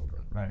of your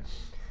children. Right.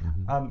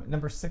 Mm-hmm.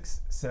 Guideline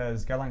 6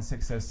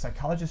 says,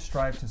 psychologists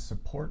strive to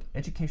support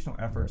educational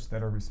efforts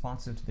that are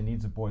responsive to the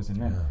needs of boys and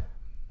men. Yeah.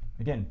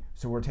 Again,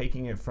 so we're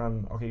taking it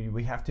from,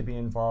 we have to be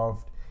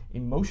involved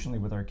emotionally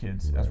with our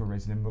kids as we're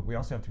raising them, but we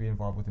also have to be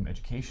involved with them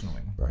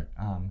educationally. Right.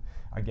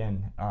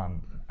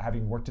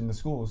 Having worked in the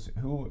schools,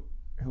 who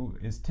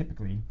is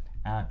typically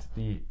at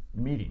the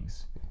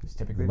meetings? It's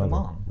typically the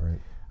mom. Right.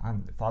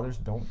 Fathers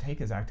don't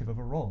take as active of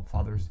a role.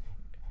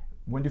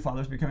 When do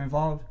fathers become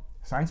involved?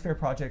 Science fair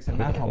projects and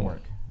math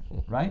homework,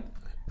 right?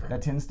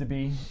 That tends to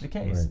be the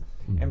case.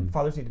 Right. Mm-hmm. And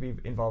fathers need to be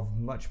involved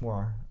much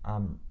more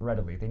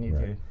readily.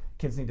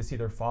 Kids need to see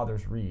their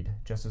fathers read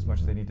just as much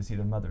as they need to see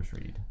their mothers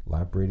read.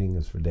 Lap reading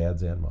is for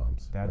dads and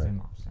moms. Dads and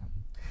moms, yeah.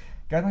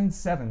 Guideline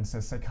 7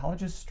 says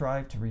psychologists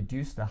strive to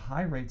reduce the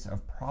high rates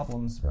of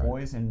problems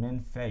boys and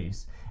men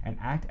face and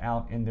act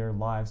out in their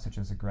lives, such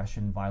as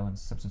aggression,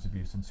 violence, substance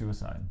abuse, and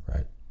suicide.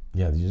 Right.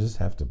 Yeah, you just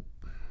have to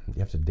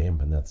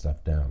dampen that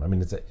stuff down. I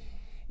mean, it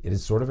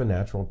is sort of a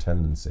natural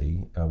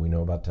tendency. We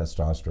know about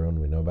testosterone.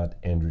 We know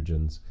about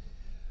androgens.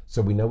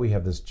 So we know we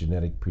have this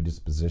genetic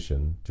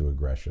predisposition to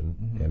aggression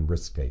mm-hmm. and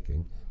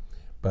risk-taking,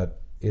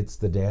 but it's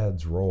the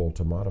dad's role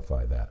to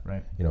modify that.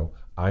 Right.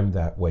 I'm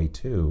that way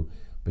too,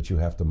 but you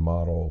have to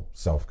model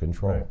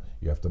self-control. Right.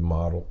 You have to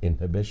model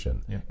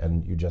inhibition, yep.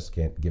 and you just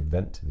can't give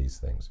vent to these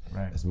things.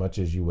 Right. As much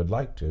as you would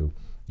like to,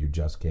 you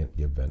just can't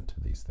give vent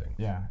to these things.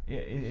 Yeah,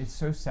 it's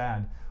so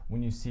sad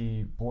when you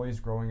see boys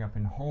growing up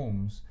in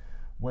homes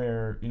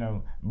where,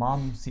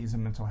 mom sees a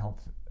mental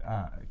health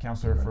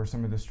counselor for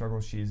some of the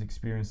struggles she is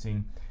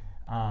experiencing.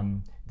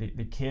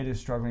 The kid is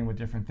struggling with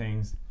different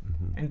things,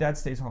 mm-hmm. and dad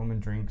stays home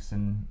and drinks,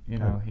 and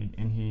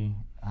he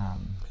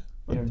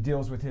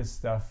deals with his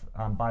stuff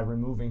by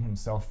removing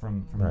himself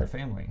from the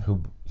family.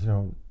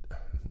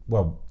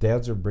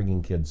 Dads are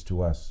bringing kids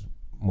to us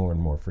more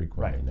and more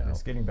frequently now.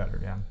 It's getting better,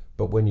 yeah.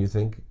 But when you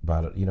think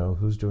about it,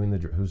 who's doing the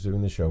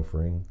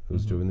chauffeuring,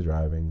 who's mm-hmm. doing the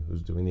driving,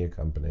 who's doing the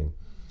accompanying,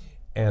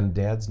 and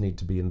dads need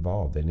to be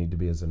involved. They need to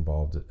be as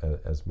involved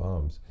as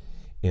moms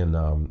in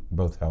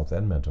both health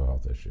and mental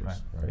health issues.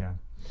 Right? Yeah.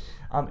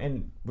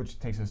 And which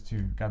takes us to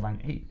Guideline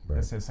 8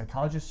 that says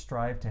psychologists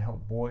strive to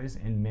help boys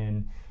and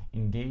men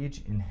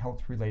engage in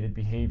health-related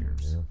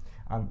behaviors.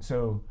 Yeah.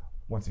 So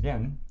once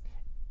again,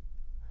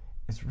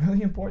 it's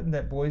really important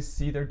that boys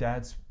see their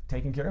dads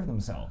taking care of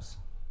themselves,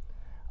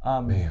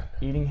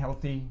 eating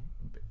healthy,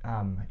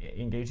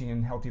 engaging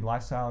in healthy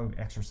lifestyle,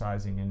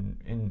 exercising,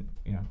 and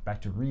back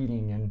to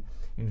reading, and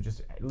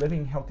just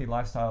living healthy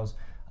lifestyles.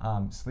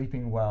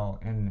 Sleeping well,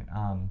 and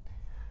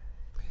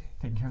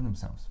taking care of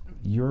themselves.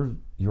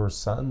 Your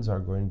sons are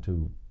going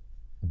to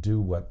do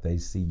what they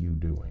see you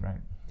doing.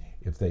 Right.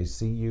 If they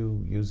see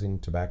you using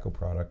tobacco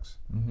products,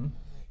 mm-hmm.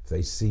 if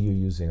they see you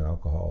using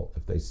alcohol,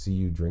 if they see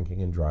you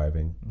drinking and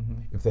driving,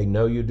 mm-hmm. if they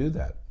know you do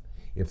that,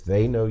 if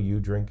they know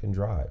you drink and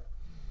drive,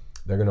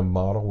 they're going to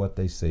model what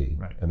they see,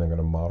 and they're going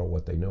to model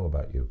what they know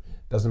about you.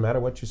 Doesn't matter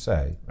what you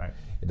say. Right.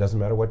 It doesn't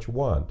matter what you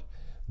want.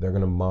 They're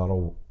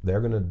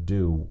going to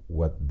do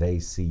what they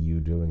see you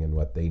doing and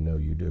what they know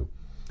you do.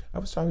 I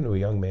was talking to a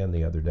young man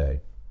the other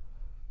day,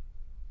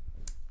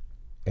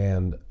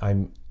 And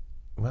I'm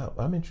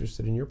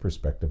interested in your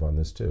perspective on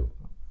this too.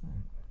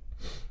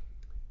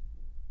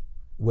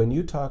 When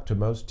you talk to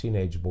most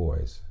teenage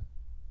boys,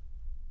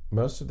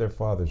 most of their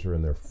fathers are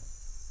in their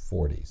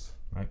 40s.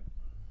 Right.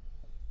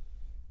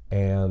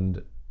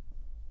 And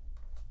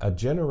a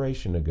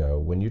generation ago,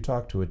 when you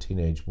talk to a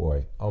teenage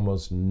boy,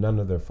 almost none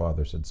of their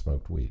fathers had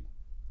smoked weed.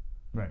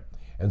 Right.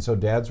 And so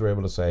dads were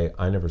able to say,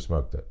 I never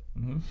smoked it.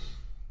 Mm-hmm.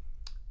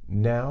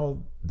 Now,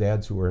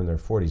 dads who are in their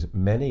 40s,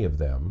 many of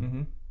them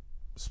mm-hmm.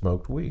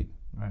 smoked weed.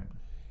 Right.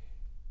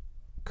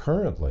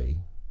 Currently,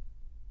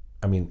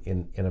 I mean,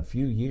 in a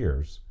few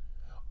years,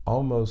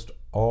 almost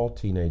all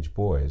teenage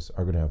boys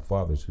are going to have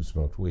fathers who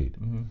smoked weed.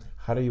 Mm-hmm.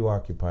 How do you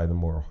occupy the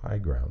moral high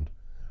ground?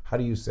 How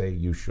do you say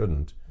you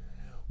shouldn't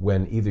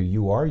when either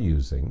you are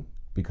using,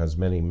 because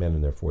many men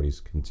in their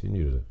 40s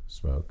continue to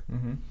smoke,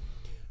 mm-hmm.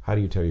 how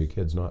do you tell your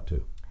kids not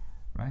to?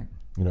 Right.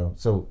 You know,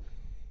 so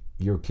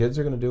your kids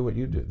are going to do what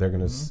you do. They're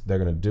going to mm-hmm. they're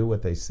going to do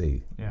what they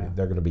see. Yeah.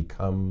 They're going to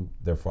become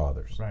their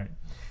fathers. Right.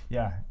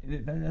 Yeah,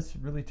 that's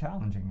really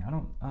challenging.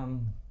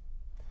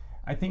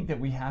 I think that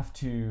we have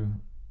to.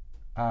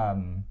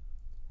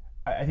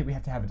 I think we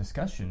have to have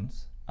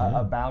discussions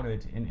about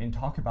it and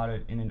talk about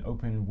it in an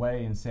open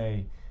way and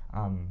say,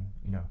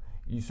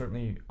 you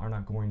certainly are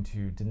not going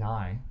to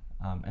deny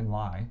and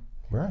lie,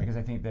 right? Because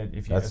I think that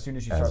as soon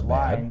as you start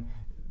lying,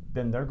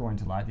 then they're going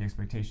to lie. The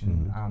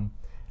expectation. Mm-hmm.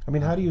 I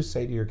mean, how do you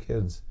say to your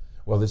kids,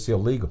 "Well, this is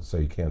illegal, so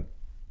you can't"?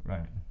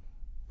 Right.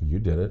 You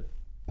did it.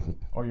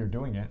 Or you're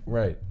doing it.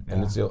 Right. Yeah.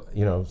 And it's,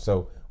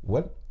 so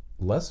what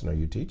lesson are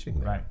you teaching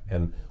them? Right.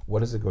 And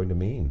what is it going to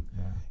mean?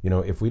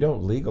 Yeah. If we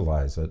don't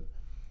legalize it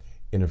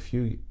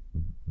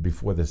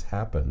before this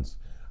happens,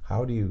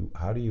 how do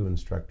you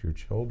instruct your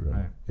children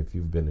right. if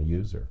you've been a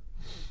user?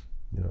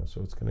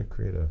 So it's going to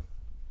create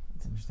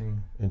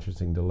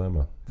interesting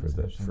dilemma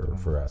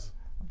for us.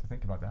 I'll have to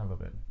think about that a little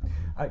bit.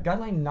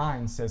 Guideline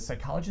 9 says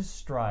psychologists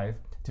strive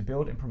to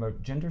build and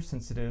promote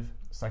gender-sensitive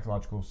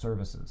psychological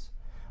services.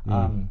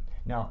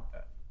 Now,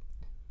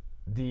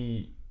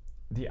 the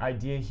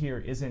idea here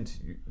isn't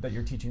that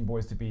you're teaching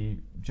boys to be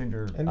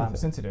gender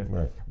sensitive.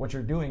 Right. What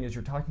you're doing is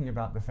you're talking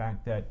about the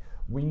fact that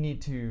we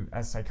need to,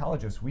 as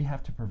psychologists, we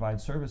have to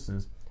provide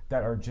services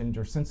that are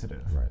gender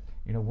sensitive. Right.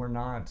 We're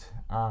not,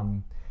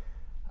 a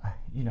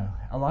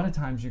lot of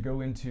times you go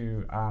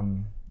into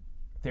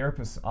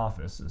therapists'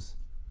 offices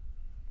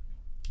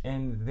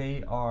and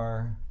they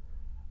are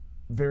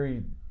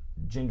very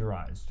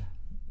genderized.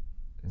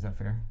 Is that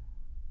fair?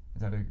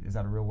 Is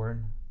that a real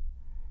word?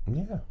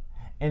 Yeah.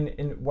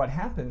 And what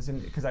happens,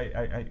 and because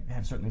I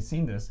have certainly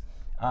seen this,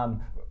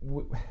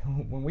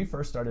 when we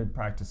first started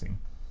practicing,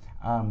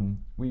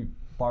 we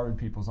borrowed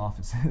people's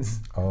offices.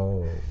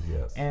 Oh,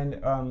 yes.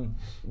 And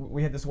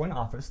we had this one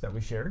office that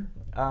we shared.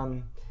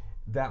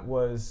 It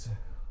was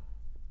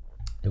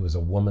a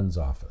woman's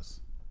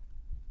office,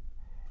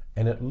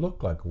 and it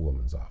looked like a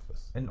woman's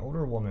office. An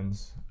older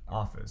woman's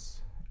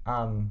office.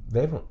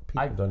 People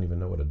don't even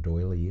know what a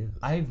doily is.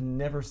 I've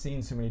never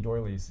seen so many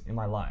doilies in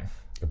my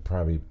life. And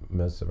probably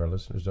most of our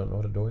listeners don't know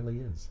what a doily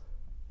is.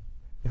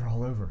 They're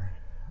all over.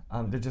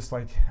 They're just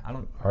like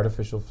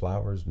artificial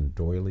flowers and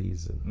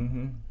doilies and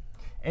mm-hmm.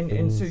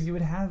 and so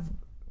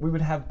we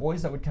would have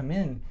boys that would come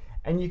in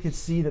and you could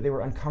see that they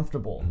were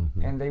uncomfortable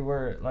mm-hmm. and they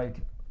were like,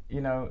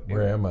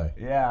 where am I?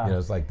 Yeah.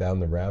 It's like down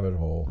the rabbit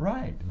hole.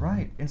 Right, mm-hmm.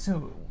 right. And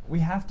so we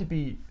have to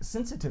be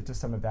sensitive to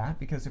some of that,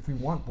 because if we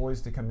want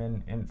boys to come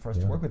in and for us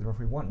to work with them, if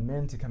we want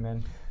men to come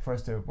in for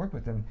us to work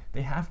with them,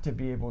 they have to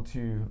be able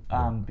to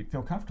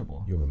feel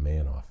comfortable. You have a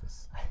man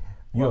office.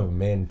 You have a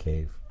man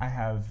cave. I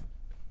have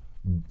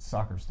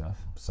soccer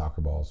stuff.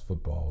 Soccer balls,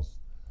 footballs,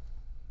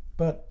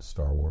 but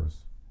Star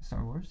Wars.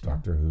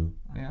 Doctor Who.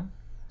 Yeah.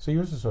 So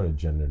yours is sort of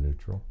gender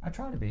neutral. I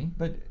try to be,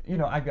 but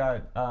I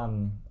got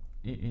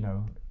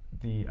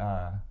we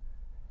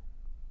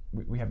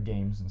have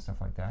games and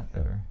stuff like that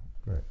that are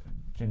right.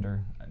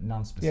 gender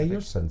non-specific. Yeah,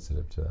 you're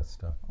sensitive to that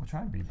stuff. We'll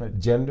try to be, but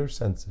gender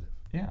sensitive.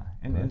 Yeah,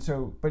 and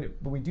so, but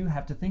we do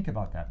have to think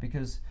about that,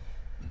 because,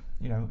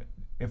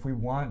 if we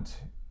want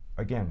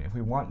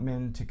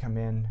men to come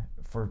in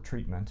for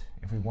treatment,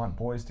 if we want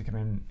boys to come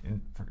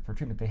in for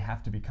treatment, they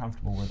have to be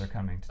comfortable where they're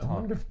coming to talk. I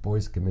wonder if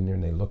boys come in here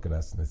and they look at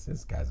us and they say,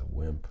 "This guy's a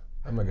wimp.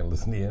 I'm not going to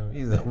listen to him.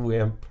 He's a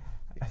wimp."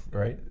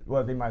 Right?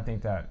 Well, they might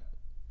think that.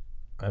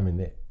 I mean,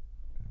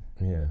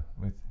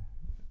 with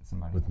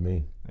somebody. With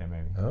me. Yeah,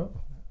 maybe. Oh.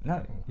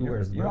 No, your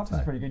office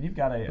is pretty good. You've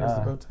got a. Where's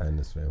the bow tie in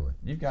this family?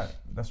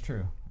 That's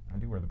true. I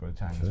do wear the bow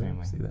tie in this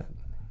family. See that?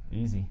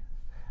 Easy.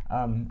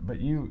 But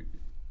you've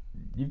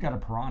got a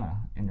piranha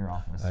in your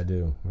office. I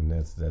do, and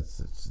that's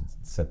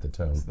set the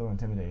tone. It's a little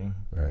intimidating.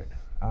 Right.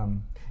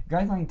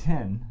 Guideline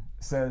 10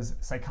 says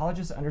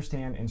psychologists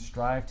understand and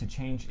strive to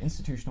change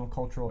institutional,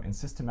 cultural, and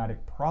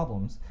systematic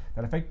problems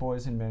that affect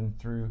boys and men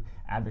through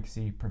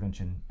advocacy,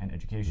 prevention, and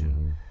education.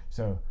 Mm-hmm.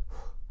 So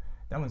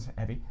that one's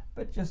heavy,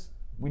 but just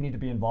we need to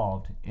be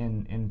involved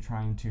in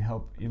trying to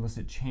help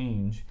elicit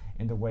change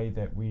in the way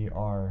that we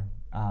are,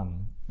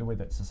 the way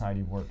that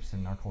society works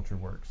and our culture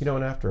works.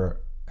 And after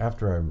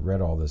after I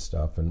read all this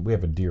stuff, and we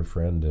have a dear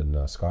friend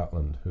in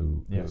Scotland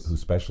who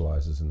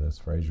specializes in this,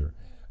 Fraser.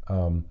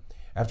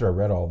 After I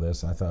read all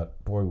this, I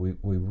thought, boy,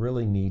 we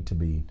really need to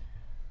be.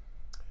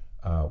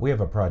 We have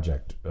a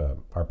project.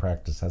 Our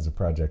practice has a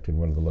project in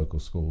one of the local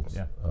schools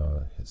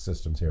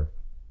systems here,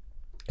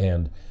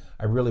 and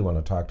I really want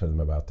to talk to them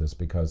about this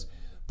because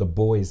the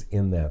boys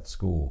in that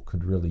school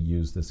could really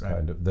use this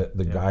kind of the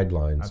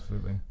guidelines.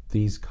 Absolutely.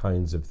 These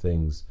kinds of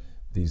things,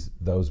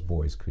 those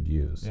boys could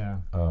use. Yeah.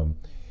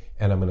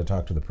 And I'm going to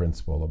talk to the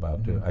principal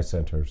about. I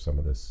sent her some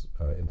of this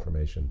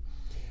information,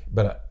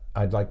 but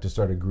I'd like to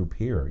start a group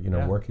here.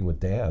 Working with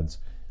dads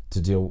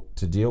to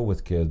deal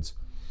with kids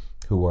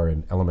who are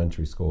in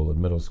elementary school and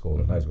middle school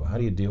and high school. How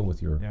do you deal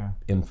with your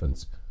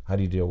infants? How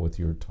do you deal with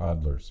your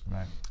toddlers?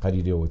 Right. How do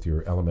you deal with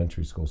your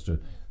elementary school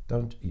students?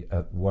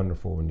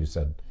 Wonderful when you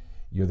said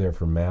you're there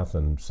for math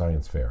and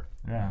science fair.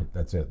 Yeah. Right?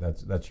 That's it.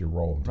 That's your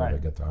role until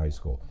they get to high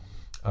school.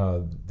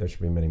 There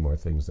should be many more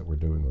things that we're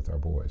doing with our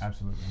boys.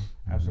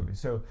 Absolutely.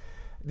 So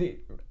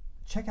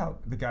check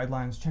out the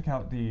guidelines, check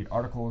out the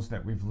articles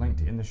that we've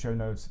linked in the show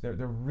notes. They're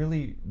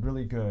really,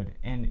 really good.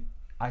 And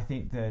I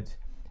think that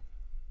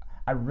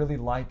I really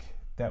like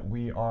that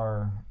we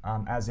are,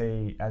 as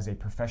a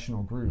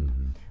professional group,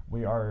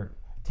 we are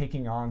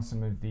taking on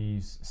some of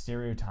these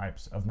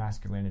stereotypes of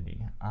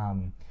masculinity.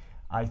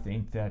 I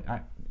think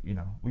that,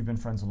 we've been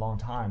friends a long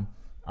time.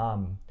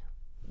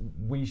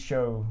 We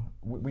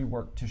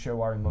work to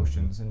show our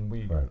emotions,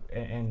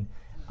 and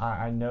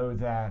I know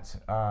that,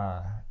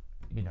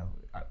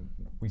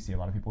 we see a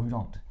lot of people who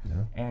don't.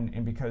 Yeah.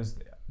 And because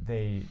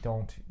they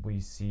don't, we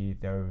see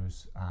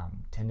those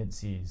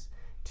tendencies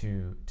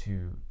to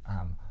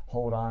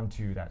hold on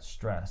to that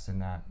stress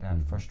and that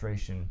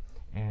frustration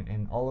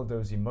and all of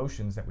those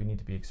emotions that we need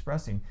to be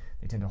expressing.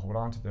 They tend to hold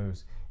on to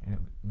those, and it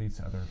leads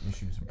to other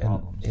issues and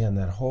problems. And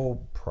that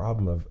whole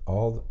problem of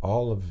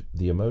all of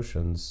the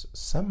emotions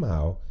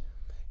somehow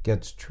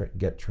get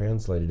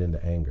translated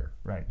into anger.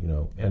 Right.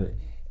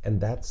 And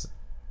that's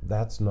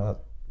not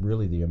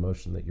really the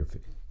emotion that you're.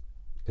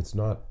 It's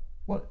not.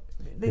 Well,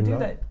 they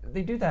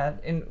do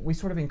that, and we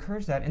sort of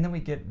encourage that, and then we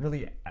get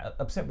really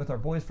upset with our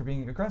boys for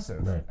being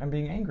aggressive and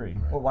being angry.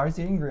 Right. Well, why is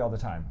he angry all the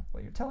time?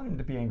 Well, you're telling him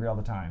to be angry all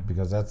the time.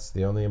 Because that's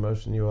the only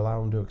emotion you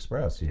allow him to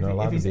express. You're not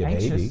allowed to be a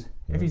baby.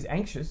 If he's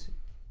anxious,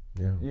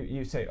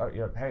 you say,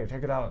 hey,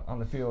 take it out on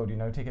the field.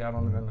 Take it out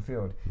on the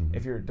field.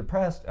 If you're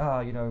depressed,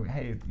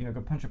 hey,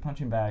 go punch a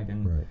punching bag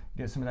and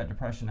get some of that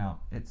depression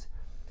out. It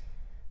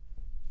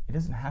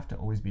doesn't have to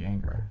always be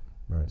anger.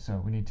 Right.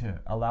 So we need to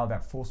allow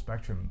that full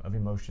spectrum of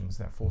emotions,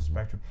 that full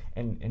spectrum,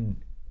 and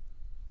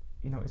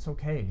it's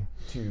okay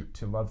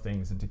to love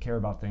things and to care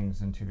about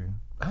things and to.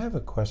 I have a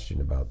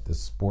question about this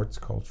sports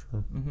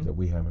culture that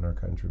we have in our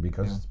country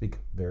because it's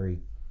become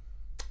very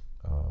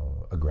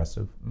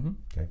aggressive.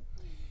 Okay,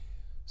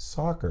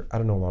 soccer. I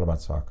don't know a lot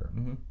about soccer,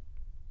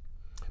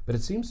 but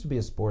it seems to be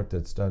a sport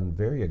that's done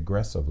very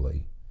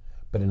aggressively,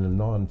 but in a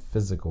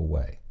non-physical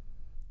way.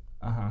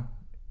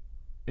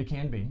 It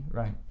can be,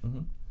 right.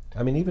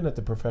 I mean, even at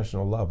the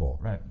professional level,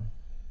 right?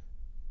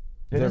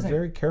 They're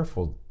very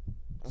careful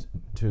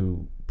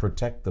to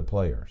protect the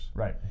players,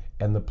 right?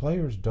 And the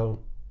players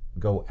don't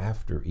go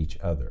after each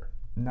other.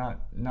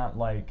 Not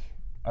like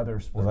other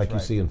sports, like you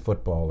see in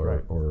football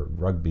or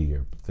rugby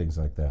or things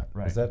like that.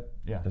 Right. Is that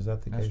the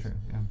case? That's true.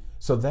 Yeah.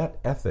 So that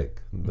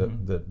ethic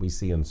that we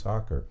see in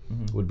soccer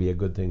would be a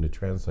good thing to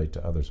translate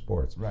to other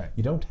sports. Right.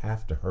 You don't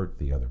have to hurt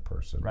the other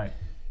person. Right.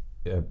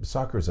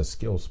 Soccer is a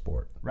skill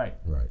sport. Right.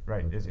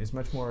 Okay. It's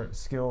much more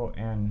skill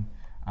and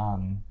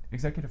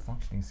executive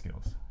functioning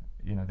skills.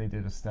 They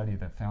did a study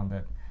that found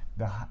that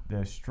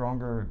the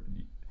stronger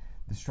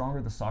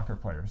the soccer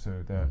player,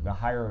 so the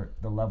higher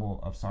the level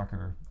of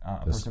soccer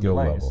a person skill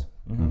plays,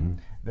 level.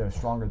 the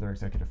stronger their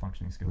executive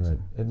functioning skills. Right.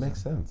 It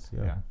makes sense.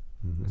 Yeah.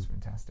 It's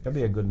fantastic. That'd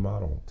be a good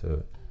model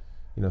to,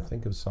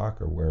 think of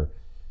soccer where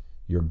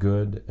you're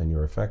good and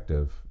you're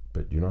effective,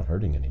 but you're not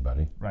hurting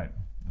anybody. Right.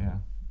 Yeah.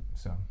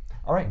 So.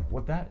 All right,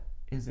 well, that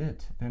is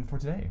it then for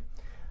today.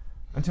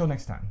 Until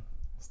next time,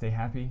 stay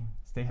happy,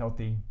 stay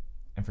healthy,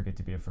 and forget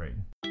to be afraid.